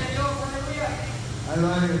those hands. Hay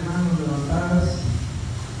varias manos levantadas.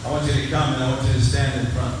 I want you to come and I want you to stand in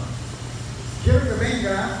front. Quiero que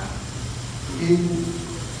venga y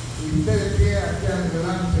esté de pie aquí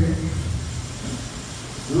adelante.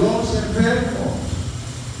 Los enfermos.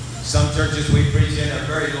 Some churches we preach in are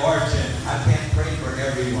very large and I can't pray for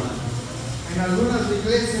everyone. En algunas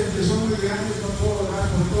iglesias que son muy grandes no puedo orar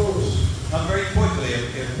por todos. Come very quickly.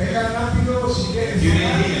 If Venga rápido si quieres. you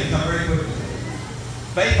need healing, come very quickly.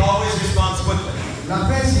 Faith always responds quickly. La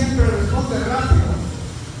fe siempre responde rápido.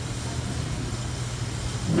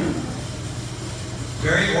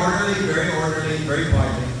 Very orderly, very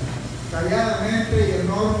quietly. Calladamente y en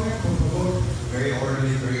orden, por favor. Very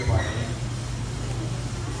orderly, very quietly.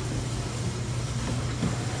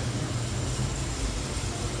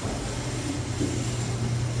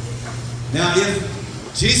 Now,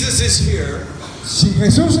 if Jesus is here Si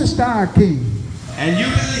Jesús está aquí and you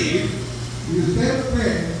believe, y usted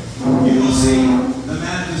cree, you will see the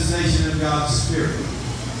manifestation of God's Spirit.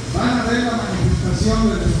 van a ver la manifestación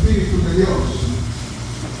del Espíritu de Dios.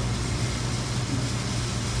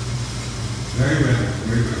 Very reverent,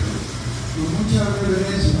 very reverent. Con mucha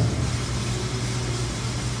reverencia.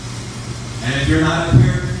 And if you're not up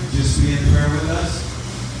here, just be in prayer with us.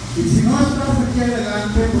 Y si no estás aquí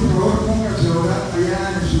adelante, por favor póngase a orar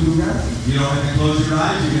allá en su lugar. You don't have to close your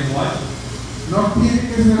eyes, you can watch. No tiene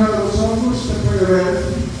que cerrar los ojos, usted puede ver,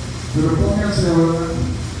 pero póngase a orar.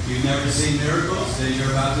 If you've never seen miracles, then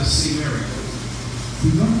you're about to see miracles. Si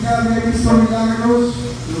nunca había visto milagros,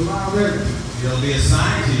 lo va a ver. It'll be a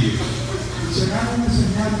sign to you. Y será una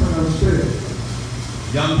señal para usted.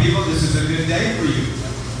 Young people, this is a good day for you.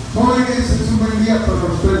 Jóvenes, es un buen día para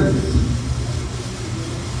ustedes.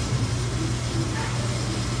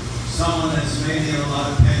 Someone that's maybe in a lot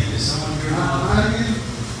of pain. Is someone here now? Alguien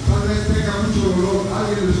tal vez tenga mucho dolor.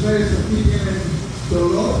 Alguien de ustedes aquí tiene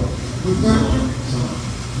dolor muy fuerte. Someone.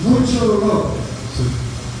 Mucho dolor. So,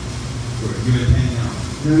 you're in pain now.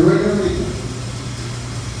 Me duele ahorita.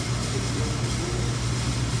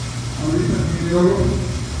 Ahorita tiene dolor.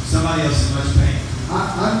 Somebody else in much pain.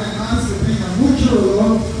 Alguien más que tenga mucho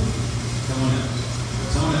dolor. Someone else.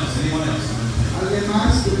 Someone else. Anyone else in much pain. Alguien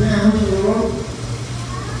más que tenga mucho dolor.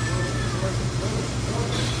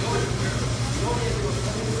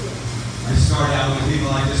 I start out with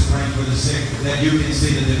people like this praying for the sick, that you can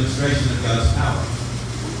see the demonstration of God's power.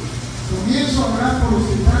 Comienzo a orar por los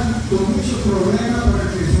que están con muchos problemas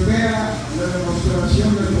para que se vea la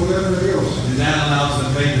demostración del poder de Dios. And that allows the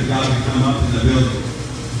faith of God to come up in the building.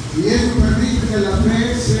 Y eso permite que la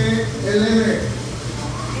fe se eleve.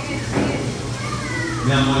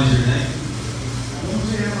 Now, what is your name? ¿Cómo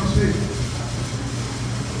se llama usted?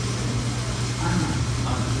 Ana.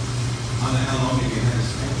 Anna, how long have you had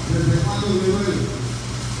this pain? ¿Desde cuándo le duele?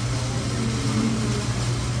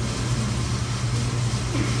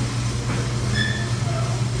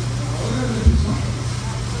 Ahora le empezó.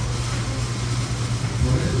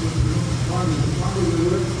 Por eso le pregunto, ¿cuándo le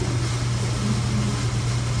duele?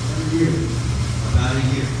 About a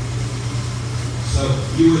year. So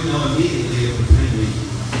you would know immediately if the pain leaves.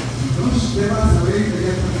 Entonces usted va a saber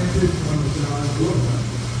inmediatamente cuando se va a dar cuenta.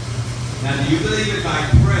 Now, do you believe if I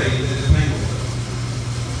pray that the pain will go?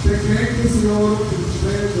 ¿Usted cree que si oro por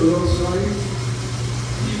usted el dolor se va a ir?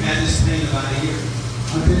 You've had this pain about a year.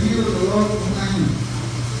 Ha tenido el dolor un año.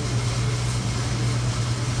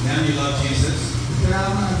 Now you love Jesus. ¿Usted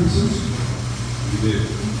ama a Jesús? You do.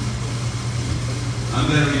 I'm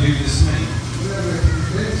going to rebuke this pain.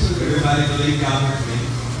 Everybody believe God with me.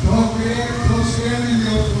 Todos crean en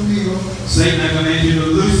Dios conmigo. Satan, I command you to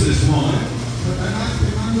loose this woman. Satanás te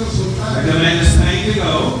mando a soltar. I command this pain to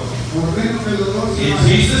go. Ordeno que el dolor se In vaya.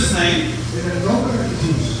 Jesus' name. En el nombre de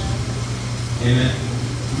Jesús. Amen.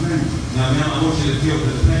 Amén. Now, ma'am, I want you to feel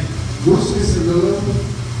for the pain. Busques el dolor.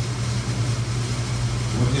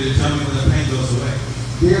 I want you to tell me when the pain goes away.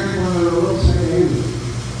 Dígame cuando el dolor se haya ido.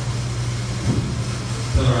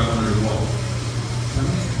 Tell her I want her to walk.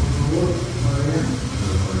 También, por favor, para allá.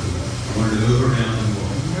 I want her to move around and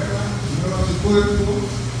walk. Mueva su cuerpo.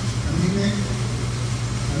 Camine.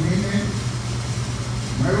 Camine.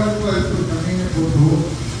 Mueva el cuerpo y camine, por favor.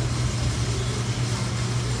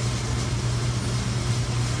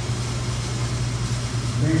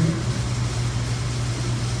 Venga.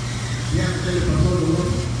 Dígame qué le pasó al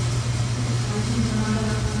dolor.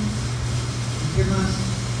 ¿Qué más?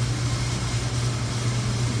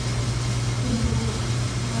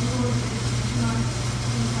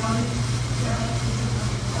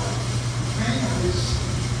 Venga, pues,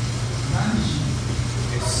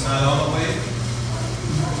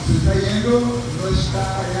 Evangelio no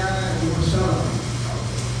está allá en los estados.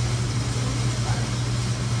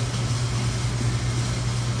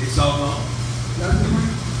 It's all gone. Lástima.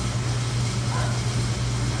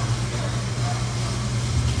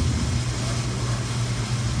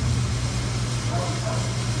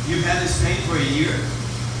 You've had this pain for a year.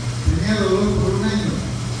 Tenía dolor por un año.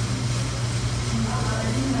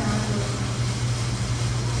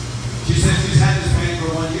 She says she's had this pain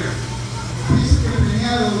for 1 year. Dice que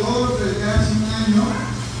tenía dolor desde hace un año.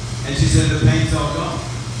 And she said the pain's all gone.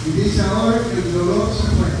 Y dice ahora que el dolor se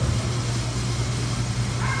fue.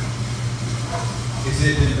 He said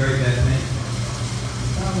it's been very bad pain.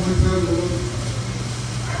 Estaba muy feo el dolor.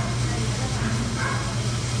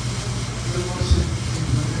 There was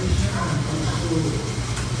information and also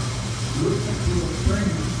looked into the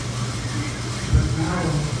training. But now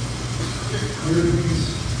everything is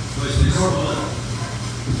So it's been swollen.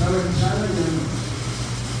 estaba hinchada y ya no.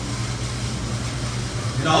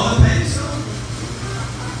 And all the pain's gone.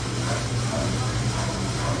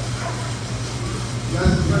 Ya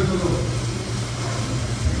se fue el dolor.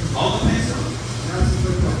 All the pain's gone. Ya se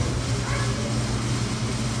fue todo.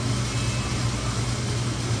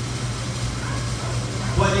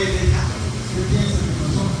 What do you think happened? ¿Qué piensa que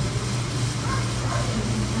pasó?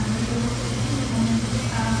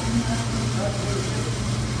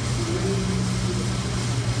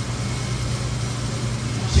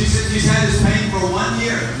 She said she's had this pain for 1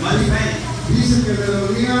 year. Much pain. Dice que le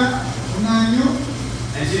dolía un año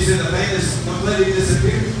And she said the pain has completely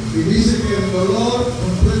disappeared. y dice que el dolor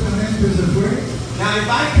completamente se fue. Now if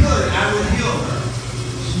I could, I would heal her.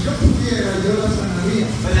 Si yo pudiera, yo la sanaría,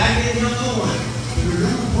 But I can't heal no one. pero yo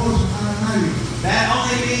no puedo sanar a nadie. That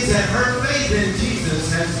only means that her faith in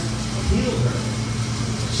Jesus has healed her.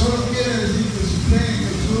 Solo quiere decir que su fe en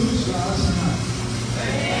Jesús la va a sanar.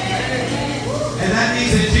 And that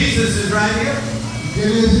means that Jesus is right here.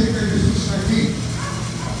 Quiere decir que Jesús está aquí.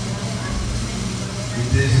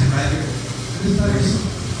 He is right here. Él está aquí.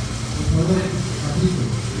 Por favor, ratito.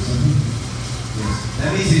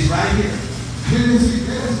 That means he's right here. Quiere decir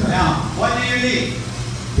que Él está aquí. Now, what do you need?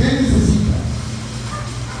 ¿Qué necesita?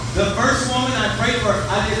 The first woman I prayed for,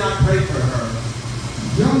 I did not pray for her.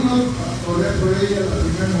 Yo no oré por ella, la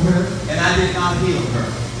primera mujer. And I did not heal her.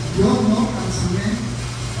 Yo no la sané.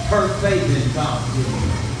 Her faith in God.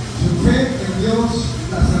 Su fe en Dios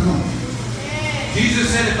la sanó. Jesus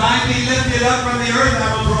said, if I be lifted up from the earth,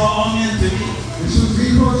 I will draw all men to me. Jesús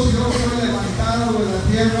dijo, si yo soy levantado de la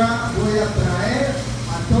tierra, voy a traer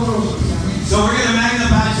a todos hacia mí. So we're going to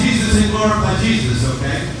magnify Jesus and glorify Jesus,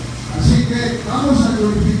 okay? Así que vamos a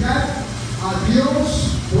glorificar a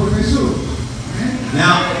Dios por Jesús. ¿Eh?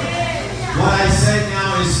 Now, what I say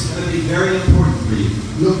now is going to be very important for you.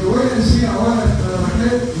 Lo que voy a decir ahora es para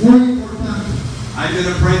usted muy importante. I'm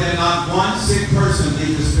going to pray that not one sick person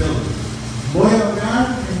leave this building. Voy a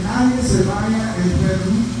orar que nadie se vaya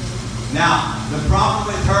enfermo. Now, the problem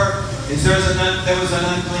with her is there was an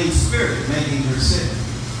unclean spirit making her sick.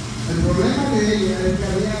 El problema de ella es que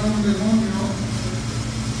había un demonio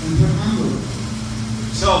enfermándola.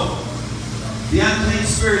 So, the unclean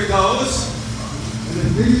spirit goes, El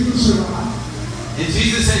espíritu se va. and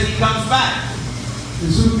Jesus said he comes back.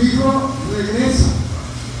 Jesús dijo, regresa.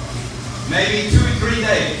 Maybe 2 or 3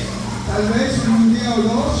 days. Tal vez en un día o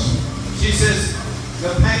dos. She says,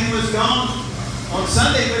 the pain was gone on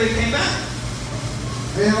Sunday, but it came back.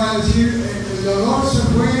 Ella va a decir, el dolor se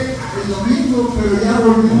fue el domingo, pero ya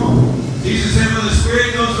volvió. Jesus said, when the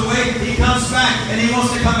spirit goes away, he comes back, and he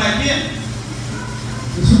wants to come back in.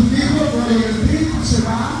 Jesús dijo, cuando el espíritu se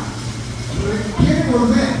va, quiere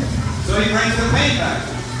volver. So he brings the pain back.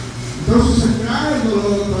 Entonces se trae el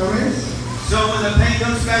dolor otra vez. So when the pain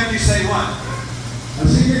comes back, you say what?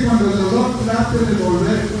 Así que cuando el dolor trate de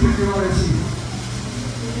volver, ¿qué va a decir?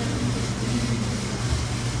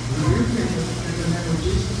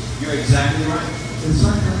 You're exactly right.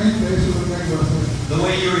 Exactamente eso es lo que hay que hacer. The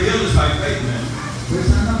way you were healed is by faith, man. Pues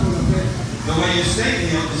sana por la fe. The way you stay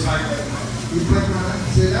healed is by faith. Y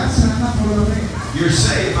será sana por la fe. You're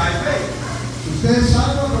saved by faith. Usted es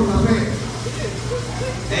salvo por la fe.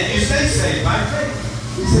 And you stay saved by faith.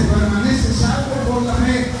 Y se permanece salvo por la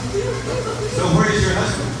fe. So where is your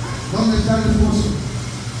husband? ¿Dónde está el esposo?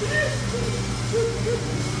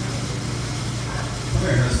 Come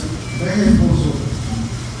here, husband. Ven, esposo.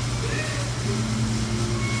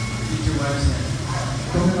 Get your wife's hand.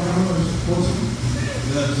 Tome la mano de su esposo.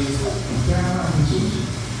 You love Jesus. Usted ama a Jesús.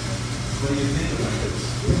 What do you think about this?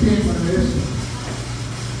 ¿Qué piensa de esto?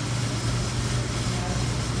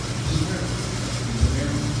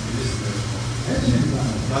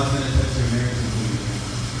 God's going to touch your marriage and you.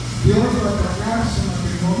 Dios va a tratar su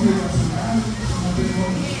matrimonio. matrimonio va a sanar su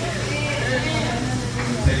matrimonio.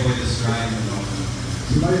 Take away the strife and all.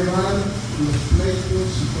 Se va a llevar los pleitos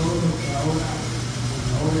y todo lo que ahora hay.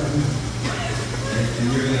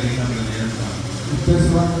 And you're going to become the man of God. Usted se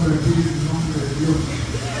va a convertir en el nombre de Dios.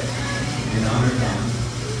 And honor God.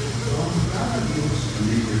 Va a honrar a Dios. And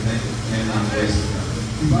lead your family on the ways of God.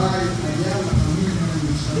 Y va a hallar la familia en el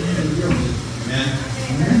camino de Dios. Amen.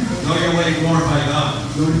 Amén. Know your way, glorify God.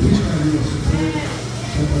 Glorifica a Dios.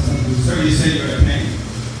 Sir, you say you're in pain.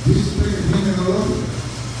 Dice usted que tiene dolor.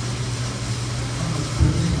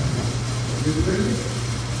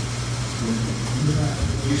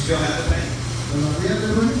 You still have the pain. Todavía te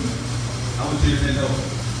duele. I want you to bend over.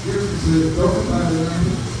 Quiero que se toque para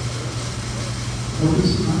adelante. Toque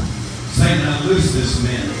su mano. Satan, I loose this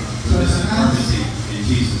man from this infirmity in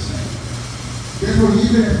Jesus' name. Dejo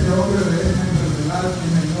libre a este hombre de esta enfermedad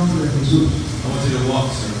en el nombre de Jesús. I want you to walk,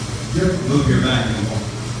 sir. Yo Move your back and walk.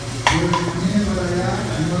 viene para allá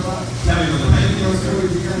y no va. Tell me when the pain Yo is, sir. quiero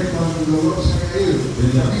dígale cuando el dolor se ha ido.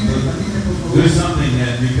 Camine, por Do favor. something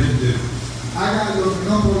that you couldn't do. Haga lo que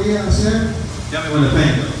no podía hacer. Tell me when the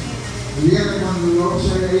pain goes. Y dígale cuando el dolor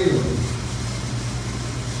se haya ido.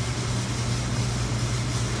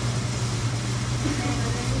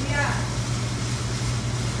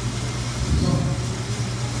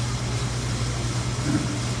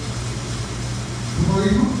 ¿Cómo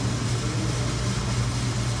dijo?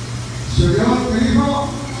 ¿Se oyó lo que dijo?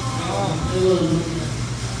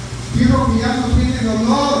 Dijo que ya no tiene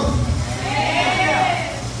dolor.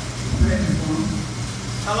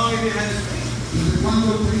 How long have you had this pain? ¿Desde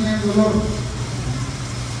cuándo tenía el dolor?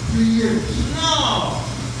 3 years. No.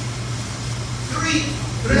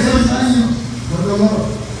 3 años con dolor.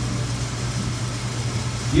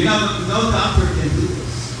 You know, no doctor can do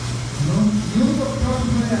this. No, ni un doctor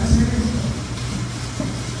puede hacer esto.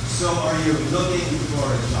 So are you looking for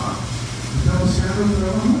a job? ¿Está buscando un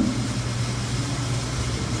trabajo?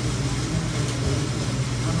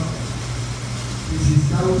 Y si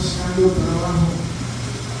está buscando trabajo,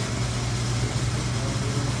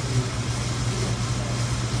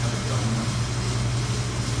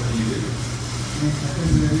 What do you do? ¿a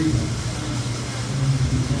qué se dedica?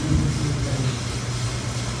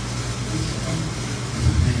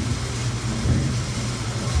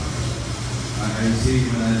 I see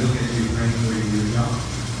when I look at you praying for your job.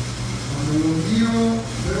 Cuando lo mío,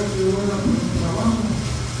 veo que ora por un trabajo.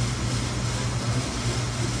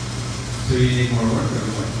 So you need more work or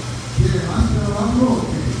what? ¿Quiere más trabajo o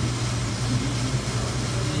qué?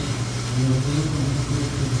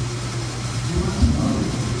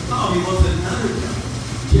 Oh, he wants another job.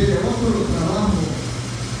 ¿Quiere otro trabajo?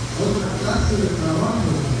 ¿Otra clase de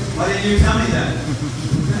trabajo? Why didn't you tell me that?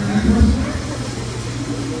 ¿Usted me dijo eso?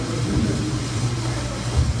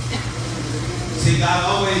 See, God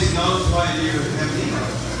always knows what you have need of.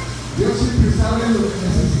 Dios siempre sabe lo que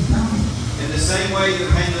necesitamos. In the same way the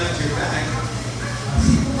pain left your back,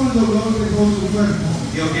 Así como el dolor dejó su cuerpo,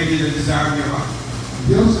 He'll give you the desire of your heart.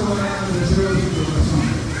 Dios se va a dar el deseo de su corazón.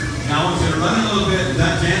 Now I want you to run a little bit,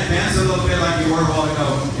 dance a little bit like you were a while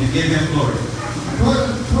ago, and give Him glory.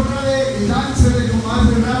 Córrale y dánsele como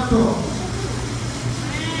hace rato.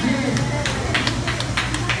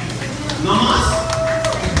 No más.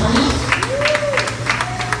 País,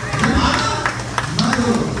 Nada.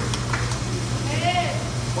 Mado,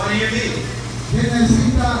 What do you need? ¿qué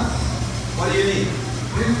necesitas? What do you need?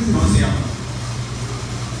 ¿Qué ¿Cómo se necesitas? llama?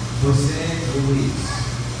 José Luis.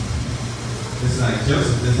 It's like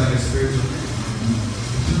Joseph. It's like a spiritual name.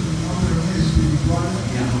 Es un nombre muy espiritual.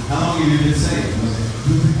 Yeah. How long have you been saved, Jose?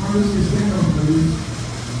 ¿Desde cuándo es que usted no lo dice?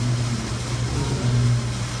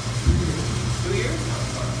 2 years.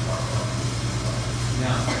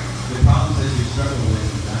 Now, the problems that you struggle with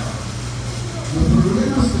now, Los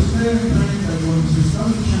problemas que usted enfrenta cuando se está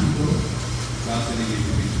luchando, God's going to give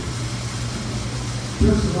you victory.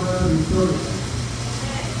 Dios se va a dar victoria.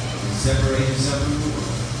 And separate yourself from the world.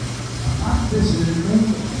 Antes del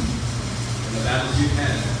mundo, And the battles you've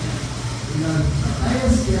had, en las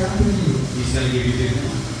batallas que ha tenido, He's going to give you victory.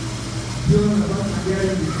 Dios nos va a cambiar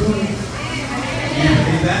en victoria. You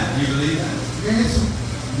believe that? You believe that? Eso.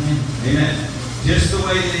 Amen. Just the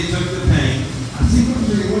way that He took the pain, Así como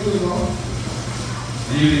se llevó el dolor,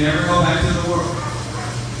 and you can never go back to the world.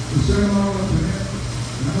 usted no va a tener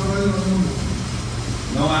nada del mundo,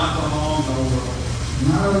 No alcohol, no world.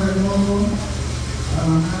 nada del mundo, para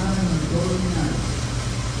nada en el todo ni nada.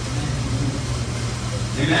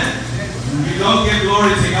 Amen. You don't give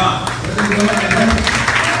glory to God. Dele gloria a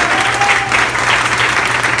Dios.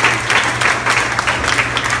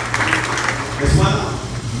 This one.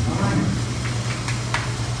 Amén.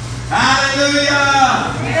 Hallelujah.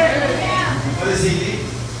 Hallelujah. What does he need?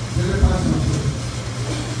 ¿Qué le pasa a usted?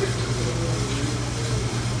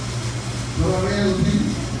 Todavía lo tiene.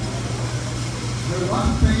 The one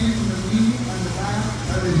pain in the knee and the back,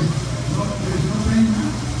 there's no pain now.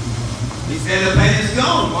 He said the pain is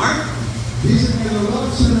gone, Mark. Dice que el dolor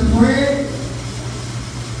se le fue.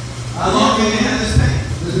 How long have you had this pain?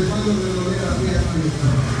 ¿Desde cuándo le dolía la pierna y el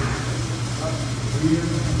brazo?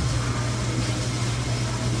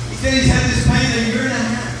 He said he's had this pain a year and a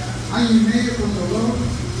half. Año y medio con dolor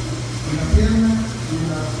en la pierna y en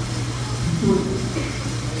la cintura.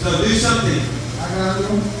 So do something. Haga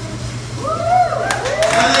algo.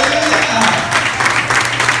 Hallelujah.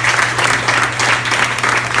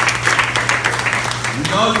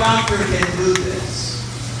 No doctor can do this.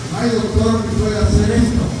 No hay doctor que pueda hacer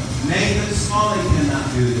esto. Nathan Smalley cannot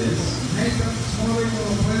do this. Nathan Smalley no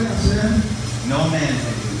lo puede hacer. No man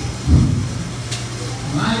can do it.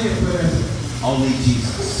 Nadie puede hacer. Only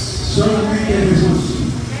Jesus. Solamente Jesús.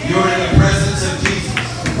 You're in the presence of Jesus.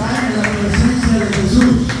 Está en la presencia de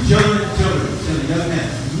Jesús. Children, young men.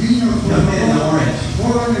 Niños, por Young men in the favor. orange.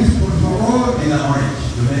 Jóvenes, por favor. In the orange.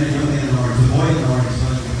 The men, young men in the orange. The boy in the orange.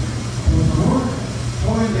 Por favor.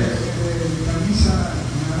 Jóvenes de camisa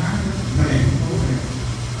naranja. Por favor.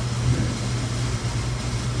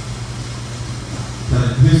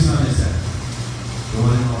 Whose son is that? The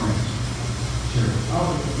one in orange. Sure.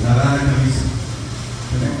 La rara camisa.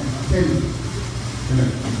 Come here. Aquel. Come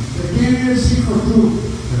here. ¿De quién eres hijo tú?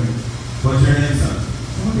 Come here. What's your name, son?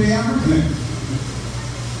 ¿Cómo te llamas?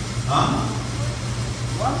 Huh?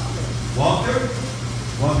 Walter?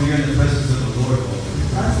 Walter, you're in the presence of the Lord, Walter.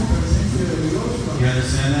 Estás en presencia de Dios. You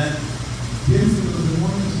understand that? Piensen los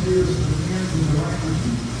demonios ellos venían de la vaina.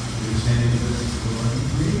 You're standing in the presence of the Lord.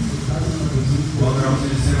 Estás en la presencia. Walter, I want you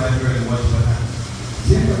to sit right here and watch what happens.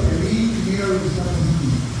 Siéntate ahí y mira lo que está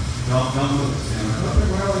pasando. Don't look. Stand No right te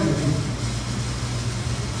muevas de aquí. there.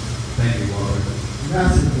 Thank you, Walter.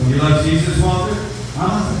 Gracias. You love Jesus, Walter?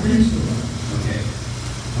 Amas a Cristo. Okay.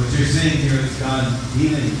 What you're seeing here is God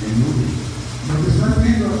healing and moving. Lo que estás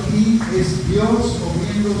viendo aquí es Dios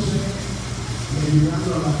moviéndose y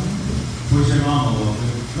ayudando a la gente. Where's your mama, Walter?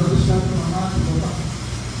 ¿Dónde está tu mamá, tu papá?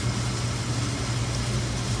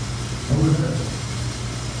 Over there.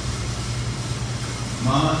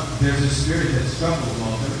 Mama, there's a spirit that struggles,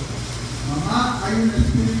 Walter. Mamá, hay un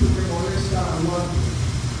espíritu que molesta a Walter.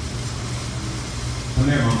 Come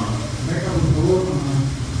here, Mama. Venga, por favor, mamá.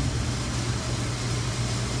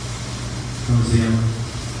 ¿Cómo se llama?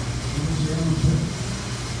 ¿Cómo se llama usted?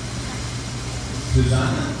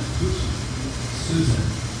 Susanna? Susan.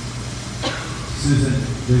 Susan,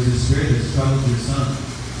 there's a spirit that struggles your son.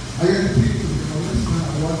 Hay un espíritu que molesta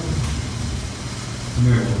a Walter. Come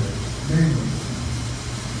here, Walter. Venga.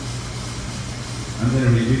 I'm going to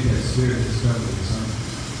rebuke that spirit that struggles your son.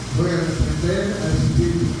 Voy a reprender a ese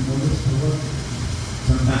espíritu que molesta a Walter.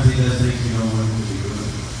 Sometimes he does things you don't want him to be doing.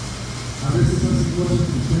 A veces hace cosas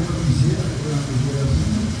que usted no quisiera que pudiera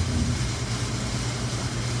hacer.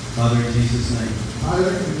 Father, in Jesus' name. Padre,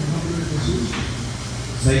 en el nombre de Jesús.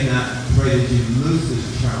 Satan, I pray that you loose this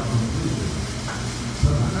child completely.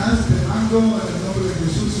 Satanás, te mando en el nombre de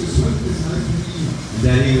Jesús que sueltes a este niño. And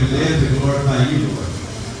that he would live to glorify you, Lord.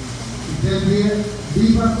 Y que él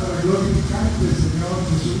viva para glorificarte, Señor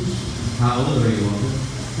Jesús. How old are you, Walter?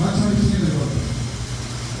 ¿Cuántos años tiene Walter?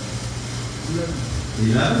 11?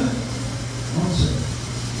 11.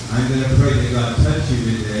 I'm going to pray that God touch you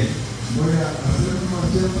today Voy a hacer una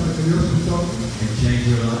oración para que Dios te toque. and change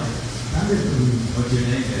your life. Cambie tu vida. What's your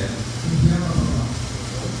name, Dad? ¿Cómo se llama, papá?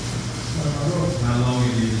 Salvador. How long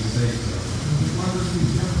have you been saved, sir? ¿Desde cuándo es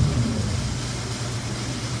cristiano, Salvador?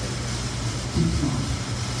 6 months.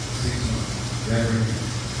 6 months. Reverend.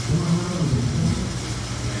 Toma mano de Dios.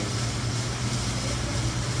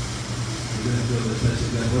 You're going to feel the touch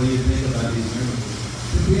of God. What do you think about these miracles?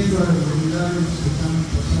 Te pido a los milagros que están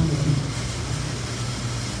pasando aquí.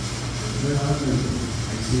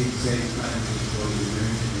 I see Satan trying to destroy your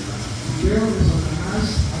marriage and your life. Creo que Satanás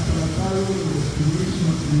ha tratado de destruir su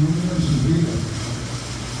matrimonio en su vida.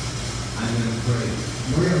 I'm going to pray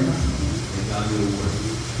Voy a hablar. that God will work.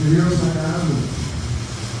 Que Dios haga algo.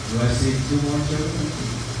 Do I see 2 more children?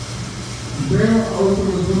 Veo a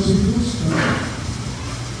otros 2 hijos.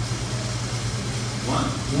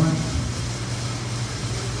 1?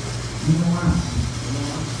 Uno más.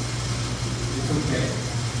 It's okay.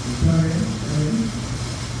 ¿Está bien? ¿Está bien?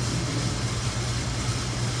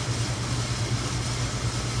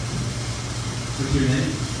 What's your name?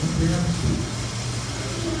 ¿Cómo te llamas tú?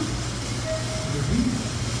 Regina.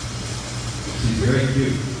 She's very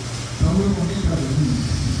cute. Está muy bonita, Regina.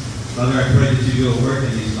 Father, I pray that you do a work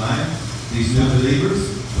in these lives. these new believers.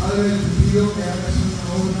 Padre, te pido que hagas una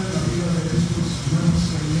obra en la vida de estos nuevos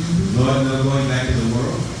creyentes. Lord, no going back to the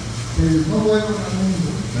world. Que no vuelvan al mundo.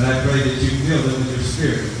 But I pray that you fill them with your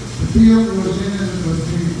Spirit. Te pido que los llenes de tu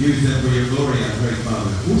espíritu. Use them for your glory, I pray,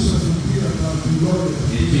 Father. Usa su vida para tu gloria.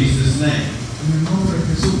 In Jesus' name. En el nombre de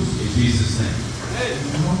Jesús. In Jesus' name.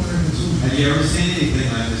 En el nombre de Jesús. Have you ever seen anything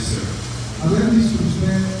like this, sir? ¿Haber visto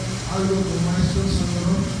usted algo como esto,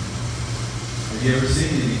 Salvador? Have you ever seen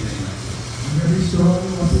anything like this? ¿Haber visto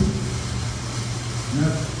algo así? No.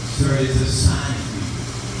 Sir, it's a sign to you.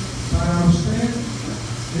 Para usted,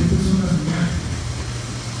 esto es una señal.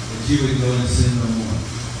 That you would go and sin no more.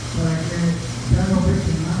 Para que ya no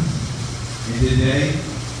peque más. And today,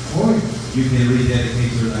 Hoy you can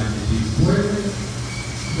rededicate your life to Jesus. puede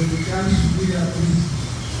dedicar su vida a Cristo.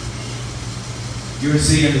 You're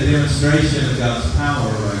seeing the demonstration of God's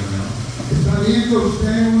power right now. Está viendo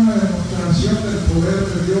usted una demostración del poder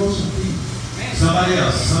de Dios aquí. Somebody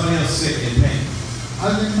else sick in pain.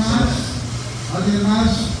 Alguien más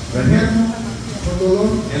enfermo, con dolor.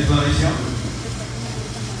 Inflammation.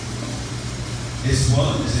 It's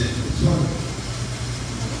swollen, is it? Suave.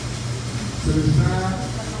 Se les da,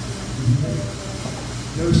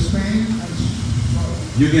 there's pain and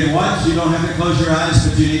swelling. You can watch, you don't have to close your eyes,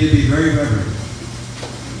 but you need to be very reverent.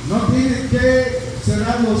 No tiene que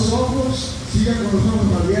cerrar los ojos, siga con los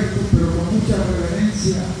ojos abiertos, pero con mucha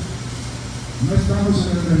reverencia. No estamos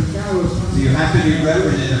en el mercado, estamos So you have to be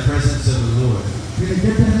reverent in the presence of the Lord. Tiene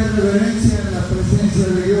que tener reverencia en la presencia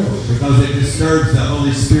de Dios. Because it disturbs the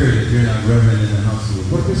Holy Spirit if you're not reverent in the house of the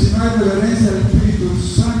Lord. Porque si no hay reverencia, el Espíritu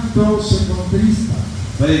Santo se contrista.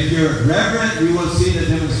 But if you're reverent, you will see the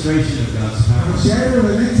demonstration of God's Pero power. si hay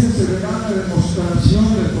reverencia, se verá la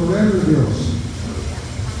demostración del poder de Dios.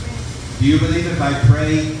 Do you believe if I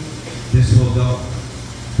pray, this will go?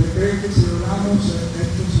 ¿Te cree que si oramos,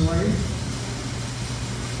 esto se va a ir?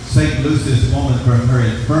 Satan loosed this woman from her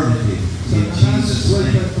infirmity in Jesus'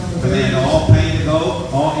 name. Command all pain to go,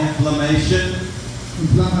 all inflammation.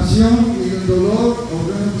 Inflamación y el dolor,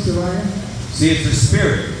 ordeno que se vayan. See, it's a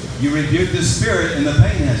spirit. You rebuke the spirit and the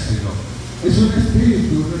pain has to go. Es un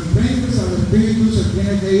espíritu, reprendes al espíritu, se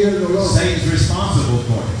tiene que ir el dolor. Satan's responsible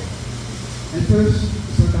for it. Entonces,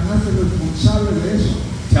 Satanás es responsable de eso.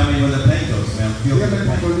 Tell me where the pain goes, man. Feel the Dígame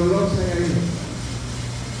cuando pain. el dolor se haya ido.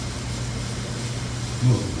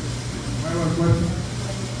 Move. Mueva el cuerpo.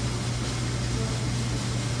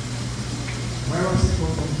 Muévase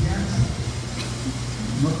con confianza.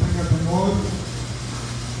 No tenga temor.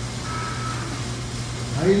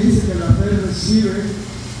 Ahí dice que la fe recibe,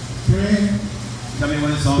 cree, Tell me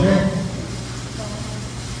when it's all cree. gone.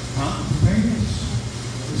 Huh? Pain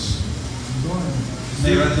es gone.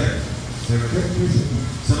 Stay right there. Stay right there. ¿Qué dice?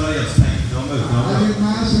 Somebody else pain. Don't move. Don't move. ¿Alguien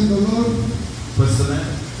más en dolor? What's the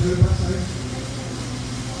matter? ¿Qué le pasa ahí?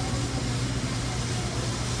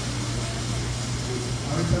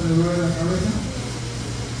 Ahorita le duele la cabeza.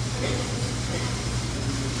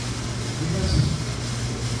 Fíjese.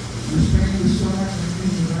 There's pain in the stomach and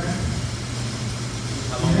in the back.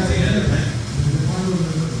 How long has he had the pain? Desde cuándo le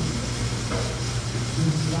duele?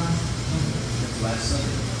 Since last Sunday. Since last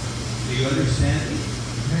Sunday. Do you understand?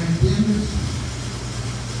 ¿Me entiendes?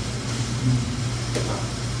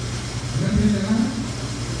 ¿No entiende nada?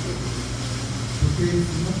 Porque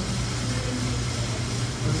no.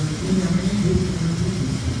 Pues entiende a mí, yo no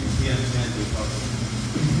entiendo. He understands you, Father.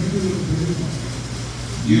 Entiende lo que yo digo.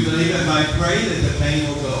 Do you believe if I pray that the pain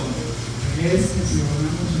will go? Es que si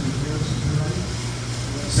oramos en Dios, se va a ir.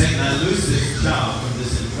 Satan, I loose this child from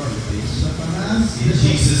this infirmity. Satanás, In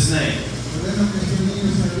Jesus' name. ordeno que este niño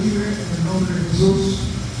se libre en el nombre de Jesús.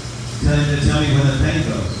 Tell him to tell me when the pain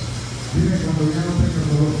goes. Dime cuando ya no tenga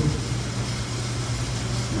dolor.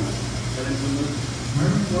 Tell him to move.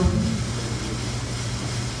 Mueve el cuerpo.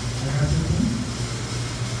 Hágase tú.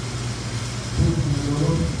 Tú con el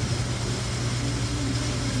dolor.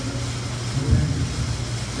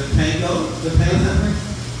 The pain goes? The pain goes?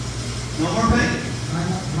 No more pain. No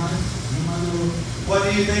más dolor. What do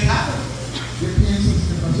you think happened? ¿Qué piensas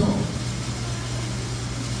que pasó?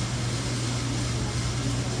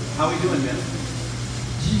 How are we doing, man?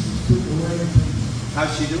 Jesus took away the pain.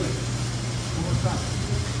 How's she doing? ¿Cómo está?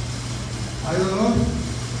 ¿Hay dolor?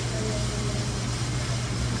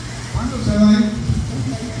 ¿Cuándo se va a ir?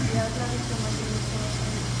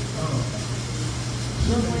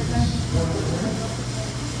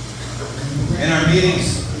 In our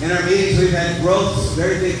meetings, we've had growths,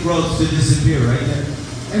 very big growths to disappear right there.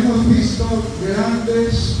 Hemos visto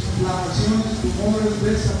grandes inflamaciones, tumores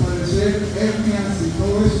desaparecer, hernias y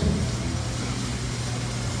todo eso.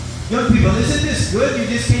 Young people, isn't this good? You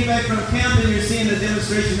just came back from camp and you're seeing a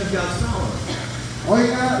demonstration of God's power.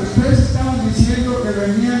 Oiga, ustedes estaban diciendo que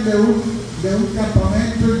venían de un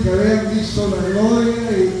campamento y que habían visto la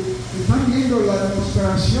gloria y están viendo la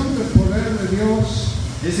demostración del poder de Dios.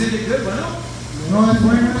 Isn't it good? Bueno. ¿No es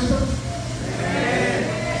bueno esto?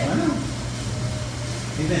 Bueno.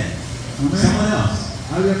 Amen. Amén. Someone else.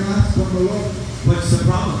 Alguien más con dolor. What's the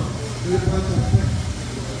problem? ¿Qué le pasa a usted?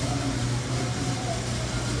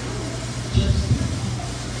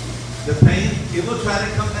 The pain, it will try to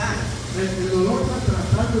come back. El dolor va a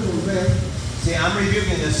tratar de volver. See, I'm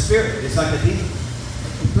rebuking the spirit. It's like a demon.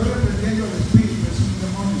 Estoy reprendiendo el espíritu, es un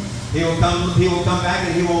demonio. He will come back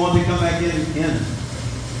and he will want to come back in.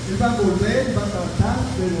 Él va a volver, va a tratar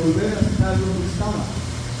de volver a estar donde estaba.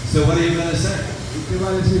 So what are you going to say? ¿Y qué va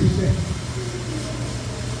a decir usted?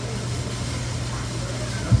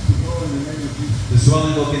 The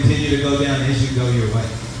swelling will continue to go down as you go your way.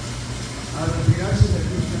 Al retirarse de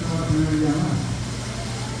Cristo no va a poder llamar.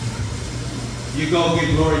 You go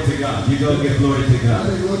give glory to God. You go give glory to God.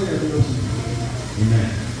 Dale gloria a Dios. Amen.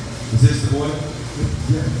 Is this the boy?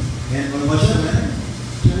 Yeah. And what's the matter?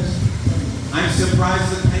 Just I'm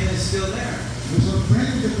surprised the pain is still there. me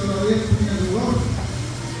sorprende que todavía tenga dolor.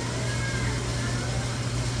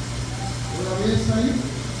 ¿Todavía está ahí?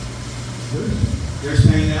 There's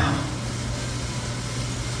pain now.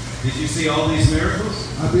 Did you see all these miracles?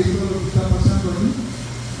 ¿Has visto lo que está pasando ahí?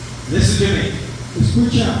 Listen to me.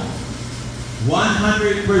 Escucha,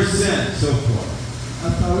 100% so far.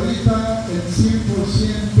 hasta ahorita el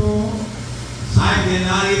 100%, I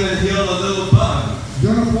cannot even heal a little bug.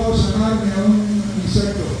 yo no puedo sanar ni a un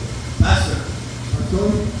insecto. Pastor.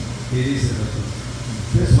 Pastor, ¿Qué dice el pastor?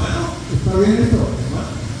 ¿Es bueno? ¿está bien esto? ¿Es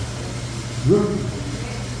bueno? Good.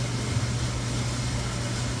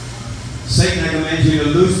 Satan, I command you to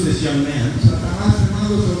loose this young man Satanás te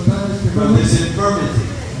mando soltar este from joven this infirmity.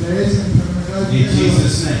 de esa enfermedad. In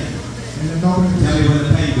Jesus' name. En el nombre de Tell me Jesús. when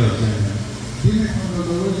the pain goes. Amen. Dime cuando el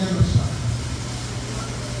dolor ya no está.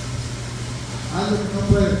 Algo que no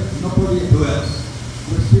puede, no podía. Who else?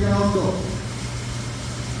 Respira hondo.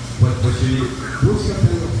 What you need?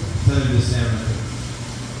 Búscatelo. Tell him to stand right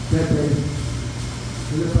there. Vete ahí.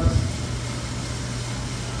 ¿Qué le pasa?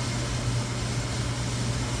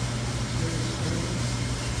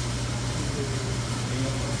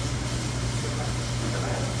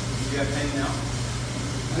 You have pain now?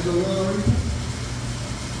 ¿Hay dolor ahorita?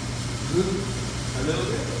 A little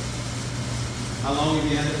bit. How long have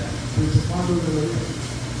you had it? ¿Desde cuándo debería?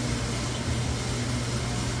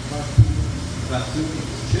 About 2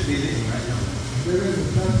 weeks. Should be leaving right now. Debe de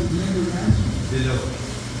estar sirviendo ya eso. Did it over.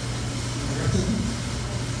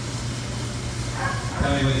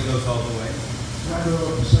 Tell me when it goes all the way.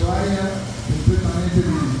 Cuando se vaya completamente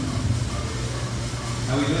bien.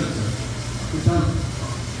 How we doing, sir? ¿Qué tal?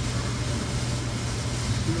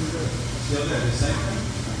 Still there, the same thing?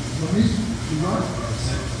 Lo mismo, igual. The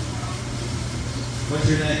same. What's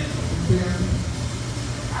your name?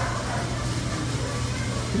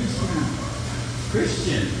 Cristian.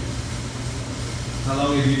 Christian. How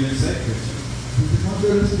long have you been saved, Christian? ¿Desde cuándo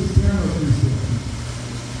eres cristiano, Cristian?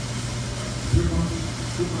 2 months.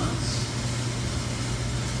 2 months.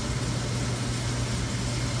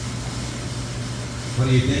 What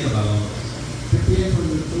do you think about all this? ¿Qué piensas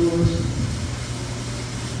de todo esto?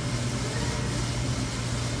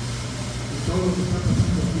 De todo lo que está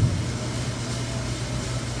pasando aquí.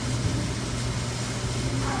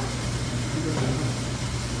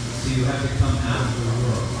 So you have to come out of the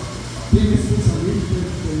world. Tienes que salir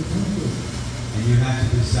del mundo. And you have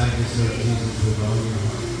to decide to serve Jesus with all your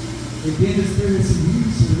heart. Y tienes que decidir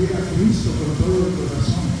servir a Cristo con todo el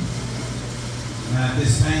corazón. Now, if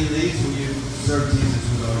this pain leaves, will you serve Jesus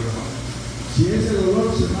with all your heart? Si ese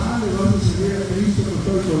dolor se va, le vas a servir a Cristo con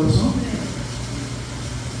todo el corazón.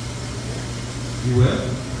 You will?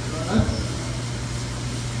 ¿Verdad?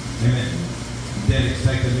 Amen. Then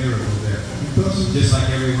expect a miracle there. Entonces, Just like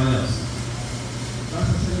everyone else. vas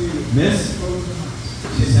a servir Miss? a todos los demás.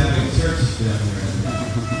 She's having church down there.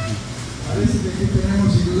 Parece que aquí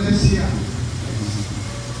tenemos iglesia.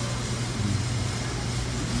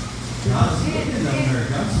 God's working down there.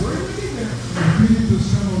 God's working there. El Espíritu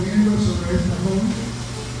está moviendo sobre esta joven.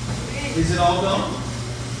 Is it all gone?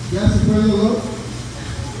 ¿Ya se fue el dolor?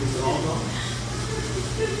 Is it all gone?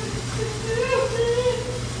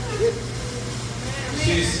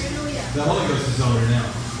 She's, the Holy Ghost is on her now.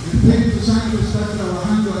 El Espíritu Santo está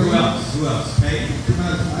trabajando ahí. Who else? Who else? Pain? ¿Qué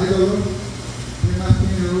más? ¿Hay dolor? ¿Qué más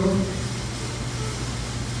tiene dolor?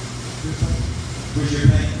 ¿Qué pasa? Where's your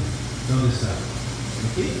pain? ¿Dónde está?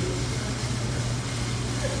 Aquí.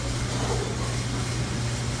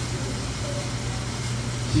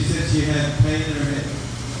 She said she had pain in her head.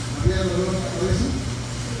 ¿Había dolor en la cabeza?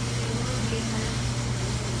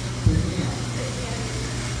 Tenía.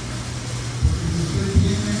 Porque si usted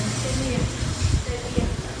tiene,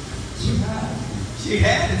 She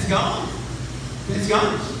had. It's gone. It's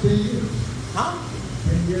gone. 10 years. Huh?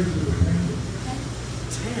 10 years of the pain.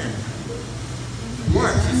 10.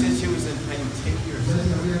 Work. She said she was in pain 10 years. Ya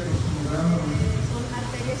se había acostumbrado. Son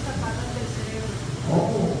arterias tapadas del cerebro.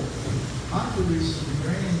 Oh, arteries of the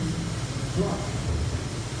brain blocked.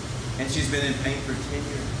 And she's been in pain for 10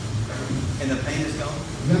 years. And the pain is gone?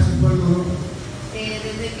 Ya se fue el dolor.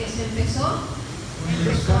 Desde que se empezó a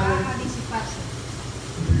disiparse.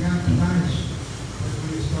 It began to vanish.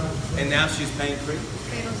 When we started. And now she's pain free?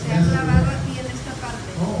 Pero se ha clavado aquí en esta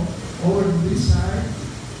parte. Oh, over on this side,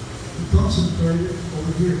 concentrated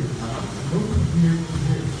over here. Look from here to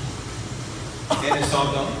here. And it's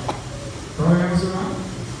all gone? ¿Todavía no se va?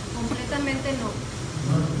 Completamente no.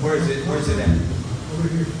 Where is it? Where's it at? Over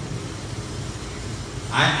here.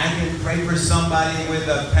 I can pray for somebody with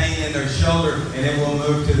a pain in their shoulder and it will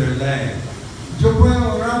move to their leg. Yo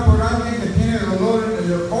puedo orar por alguien que tiene dolor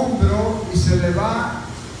en el hombro y se le va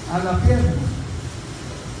a la pierna.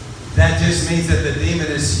 That just means that the demon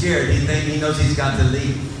is scared. He knows he's got to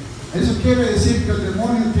leave. Eso quiere decir que el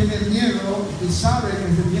demonio tiene miedo y sabe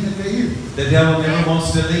que se tiene que ir. The devil never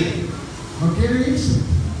wants to leave, No quiere irse,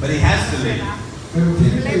 but he has to leave. pero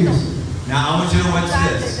tiene que irse. Now I want you to watch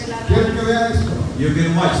this. Quiero que vea esto. You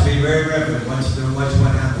can watch. Be very reverent. Watch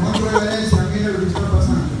what happens. Con reverencia, mire lo que está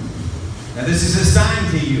pasando. Now this is a sign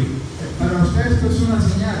to you. Para usted esto es una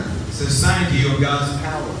señal It's a sign to you of God's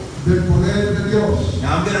power. del poder de Dios.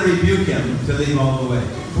 Now I'm going to rebuke him to leave all the way.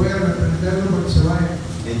 Voy a reprenderlo para que se vaya.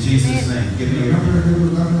 In Jesus' name. Give me En el your nombre de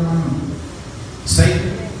Jesús, dame la mano.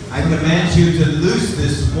 Satan, I command you to loose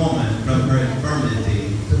this woman from her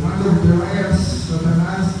infirmity. Te mando que te vayas,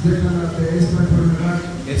 Satanás, déjala de esta enfermedad.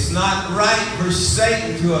 It's not right for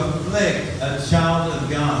Satan to afflict a child of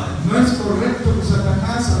God. No es correcto que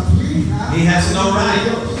Satanás aflija. He has no a right.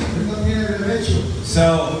 Dios. Él no tiene derecho.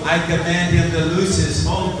 So I command him to loose his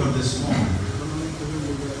hold from this woman.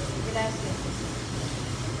 Gracias.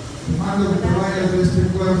 Te mando que te vayas de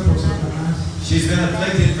este cuerpo, Satanás. She's been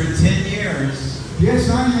afflicted for 10 years. 10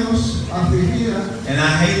 años afligida. And I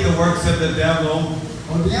hate the works of the devil.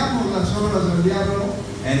 Odiamos las obras del diablo.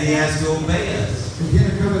 And he has to obey us. Que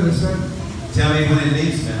tiene que obedecer. Tell me when it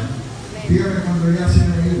leaves now. Dígame cuando ya se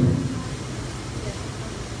ha ido.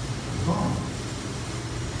 No.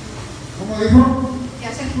 ¿Cómo dijo?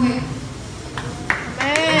 Ya se fue.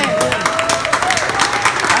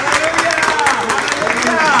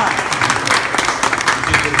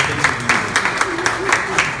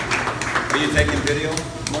 Are you taking video,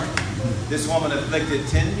 Mark? This woman afflicted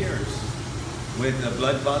 10 years with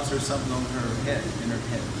blood clots or something on her head, in her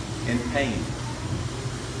head, in pain.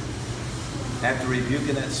 After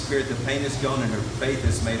rebuking that spirit, the pain is gone and her faith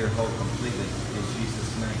has made her whole completely. In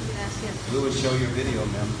Jesus' name. Gracias. We will show your video,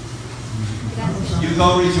 ma'am. Gracias. You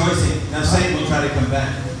go rejoicing. Now Satan will try to come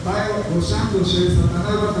back. Vaya gozándose,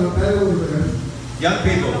 Satanás va a tratar de volver. Young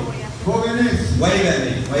people, Jóvenes, wave at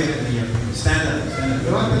me. Wave at me. Stand up. Stand up.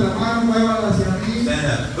 levante la mano, muévala hacia mí. Stand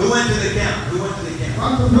up. Who went to the camp? Who went to the camp?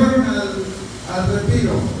 ¿Cuántos fueron al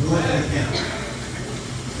retiro? Who went to the camp?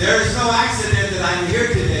 There is no accident that I'm here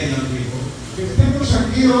today, young people. Que estemos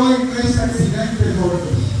aquí hoy no es accidente,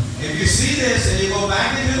 jóvenes. If you see this and you go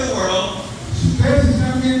back into the world, Si ustedes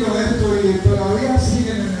están viendo esto y todavía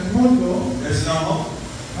siguen en el mundo, there's no hope.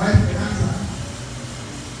 no hay esperanza.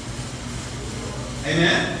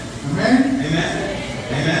 Amen? Amén. Amen?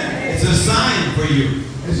 Amen? It's a sign for you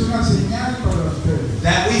Es una señal para ustedes.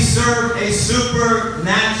 that we serve a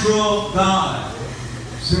supernatural God.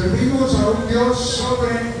 Servimos a un Dios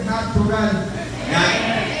sobrenatural.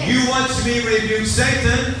 Now, you watch me rebuke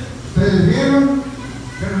Satan, Ustedes vieron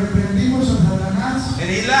que reprendimos a Satanás and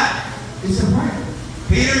he left. y se fue.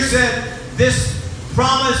 Peter said, this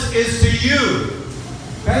promise is to you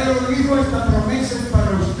Pedro dijo, esta promesa es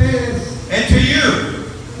para ustedes and to you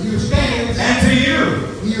y ustedes and to you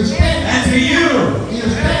y ustedes and to you y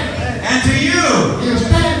ustedes and to you. y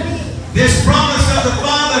ustedes. This promise of the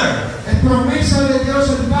Father. Es promesa de Dios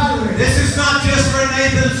el Padre. This is not just for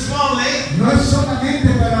Nathan Smalley. No es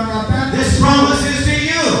solamente para Natán. This promise is to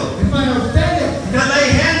you. Es para ustedes. To lay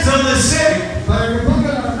hands on the sick Para que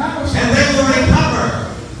pongan las manos and they will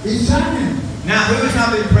recover. y sanen. Now, who has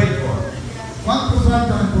not been prayed for? ¿Cuántos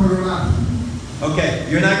faltan por orar? Okay,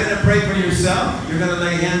 you're not going to pray for yourself. You're going to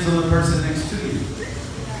lay hands on the person next to you.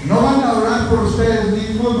 No van a orar por ustedes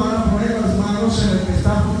mismos, van a poner las manos en el que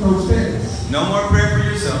está junto a ustedes. No more prayer for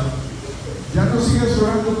yourself. Ya no sigas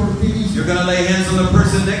orando por ti mismo. You're going to lay hands on the person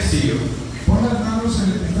person next to you. Pon las manos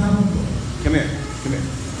en el que está junto. Come here. Come here.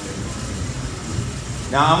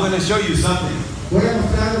 Now I'm going to show you something. Voy a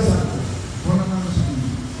mostrarles algo. Pon las manos en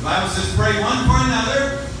mí. The Bible says, pray one for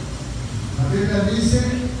another. La Biblia dice,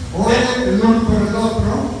 ore el uno por el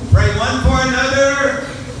otro. Pray one for another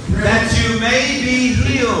that you may be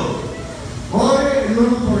healed. Ore el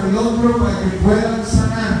uno por el otro para que puedan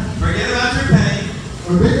sanar. Forget about your pain.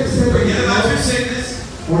 Olvídese Forget about your de sickness.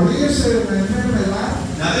 olvídese de la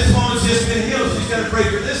enfermedad. Now this woman's just been healed. She's got to pray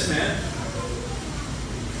for this man.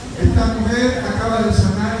 Esta mujer acaba de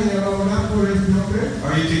sanar y va a orar por este hombre.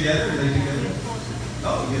 Are you together? Are they together?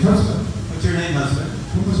 Oh, yes. Husband. What's your name, husband?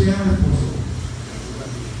 ¿Cómo se llama el esposo?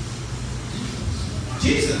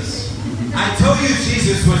 Jesus. I told you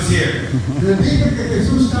Jesus was here. Le dije que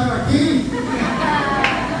Jesús estaba aquí.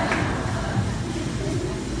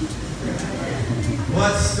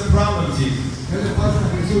 What's the problem, Jesus? ¿Qué le pasa a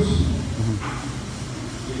Jesús?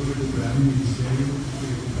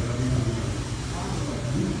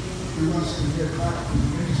 He wants to get back to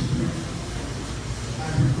ministry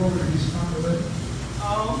and recover his family.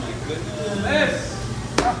 Oh my goodness.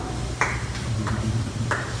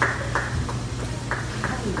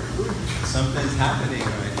 Something's happening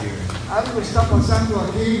right here. Algo está pasando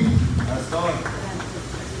aquí. That's all.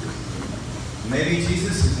 Maybe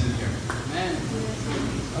Jesus is in here.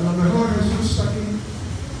 A lo mejor Jesús está aquí.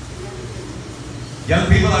 Young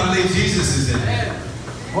people, I believe Jesus is in here.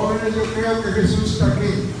 Jóvenes, yo creo que Jesús está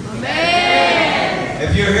aquí.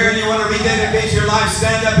 If you're here and you want to rededicate your life,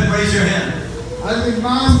 stand up and raise your hand. Alguien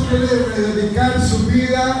más quiere rededicar su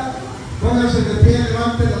vida, póngase de pie,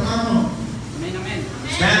 levante la mano.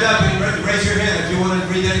 Stand up and raise your hand if you want to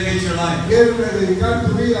rededicate your life. Quieres rededicar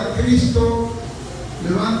tu vida a Cristo,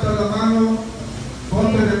 levanta la mano,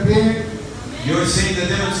 ponte de pie. You're seeing the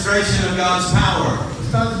demonstration of God's power.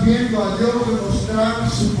 Estás viendo a Dios demostrar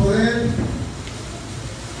su poder.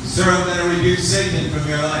 Sir, I'm going to rebuke Satan from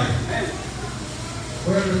your life.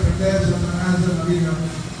 Voy a reprender a Satanás de la vida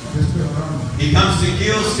de este varón. He comes to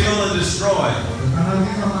kill, steal, and destroy. Satanás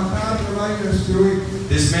vino a matar, robar y destruir.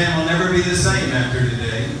 This man will never be the same after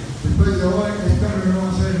today. Después de hoy, este hombre no va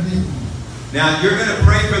a ser el mismo. Now, you're going to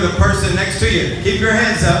pray for the person next to you. Keep your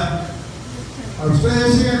hands up. A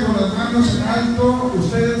ustedes sigan con las manos en alto,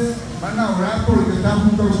 ustedes van a orar por el que está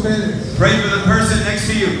junto a ustedes. Pray for the person next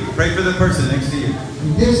to you. Pray for the person next to you.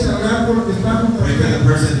 Empiecen a orar por el que está junto a Pray for the ustedes.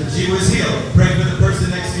 person. She was healed. Pray for the person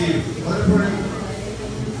next to you. Ora por él.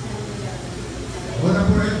 Ora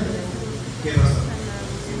por él. ¿Qué pasó?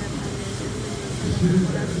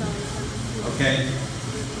 Okay.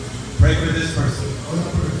 Pray for this person. Ora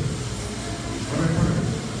por él. Ora por él.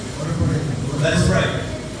 Ora por él. Let's pray.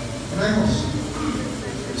 Oremos.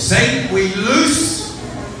 Satan, we loose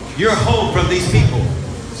your hold from these people.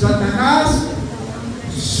 Satanás,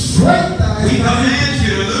 suelta We esta vida. command you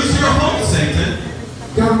to lose your hold, Satan.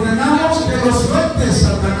 Te ordenamos que lo sueltes,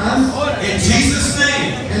 Satanás, In Jesus'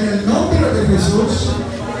 name. en el nombre de Jesús,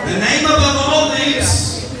 The name above all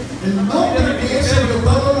names. el nombre que es sobre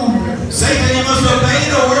todo nombre. Satan, you must obey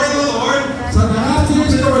the word of the Lord. Satanás,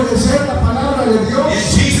 tienes que obedecer la palabra de In Dios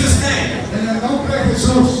Jesus' name. en el nombre de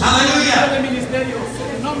Jesús. Hallelujah.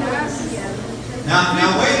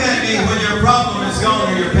 Now wave at me when your problem is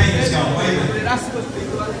gone or your pain is gone. Wave at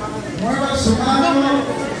me. Mueva su mano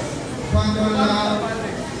cuando la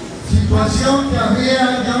situación que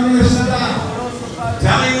había ya no está.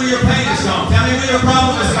 Tell me when your pain is gone. Tell me when your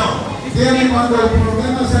problem is gone. Tiene cuando el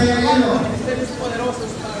problema se haya ido.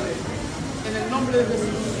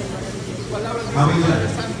 How we doing?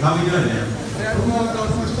 How we doing now?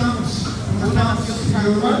 ¿Cómo estamos? ¿Cómo estamos?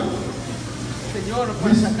 ¿Igual? Señor,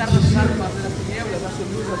 para sacar las almas de las tinieblas a su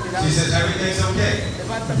luz retirada. She says everything's okay.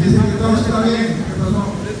 Dice que todo está bien. ¿Qué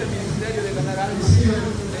pasó? Desde el ministerio de ganar almas.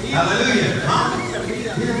 Hallelujah. Huh?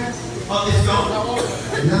 Oh, it's gone.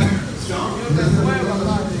 Ya. It's gone. Renueva,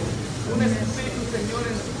 Padre, un espíritu, Señor,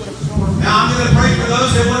 en su corazón. Now I'm going to pray for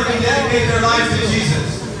those that want to rededicate their lives to Jesus.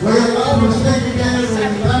 Voy a hablar por usted que quiere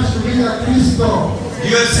dedicar su vida a Cristo.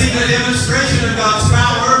 You have seen the demonstration of God's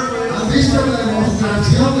power. ¿Han visto la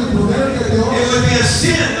demostración del poder de Dios? It would be a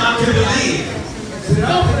sin not to believe.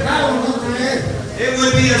 Será un pecado no creer. It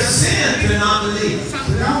would be a sin to not believe.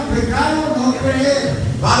 Será un pecado no creer.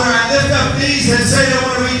 Father, I lift up these that say they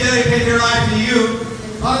want to rededicate their life to you.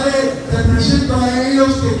 Padre, te presento a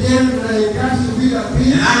ellos que quieren dedicar su vida a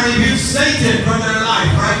ti. And I rebuke Satan from their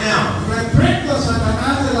life right now. Reprendo a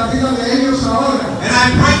Satanás de la vida de ellos ahora. And I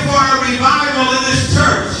pray for a revival in this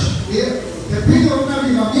church. Y te pido un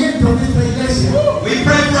avivamiento en esta iglesia. We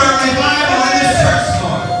pray for a revival in this church,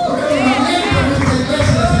 Lord. Un avivamiento en esta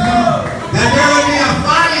iglesia, Señor. That there will be a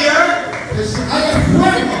fire Que haya fuego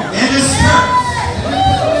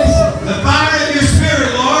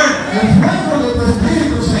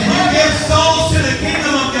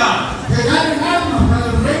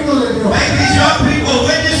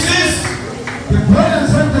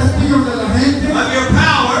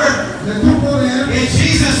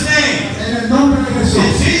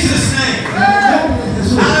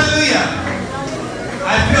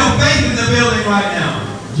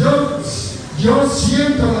Yo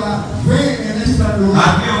siento la fe en esta I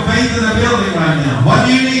lugar. feel faith in the building right now. What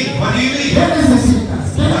do you need? What do you ¿Qué need?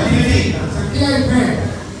 necesitas? ¿Qué What do you need? necesitas? Aquí hay fe.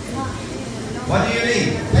 What do you need?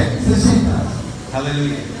 ¿Qué necesitas?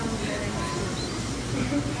 Hallelujah.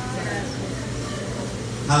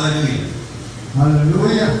 Hallelujah.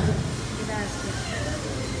 Aleluya.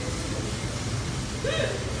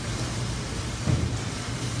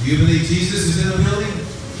 Do you believe Jesus is in the building?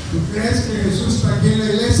 ¿Tú crees que Jesús está aquí en la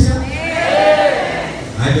iglesia?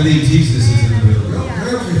 I believe Jesus is in the Yo building.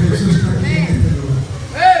 creo que Jesús está aquí en este lugar.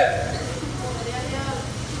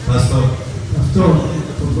 Pastor, Pastor,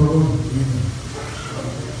 por favor.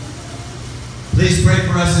 please pray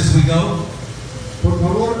for us as we go. Por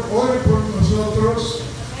favor, ore por nosotros.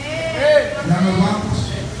 Ya nos vamos.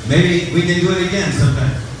 Maybe we can do it again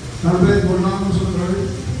sometime. Tal vez volvamos otra vez.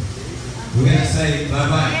 We're going to say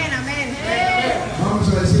bye-bye. Vamos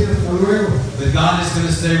a decir hasta luego. But God is going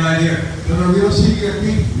to stay right here. Pero Dios sigue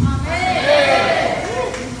aquí.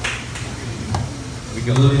 We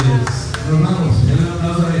can look at this. Nos vamos. Denle un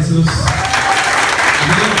aplauso a Jesús.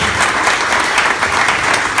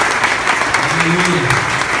 Aleluya.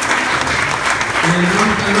 El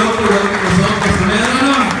loco,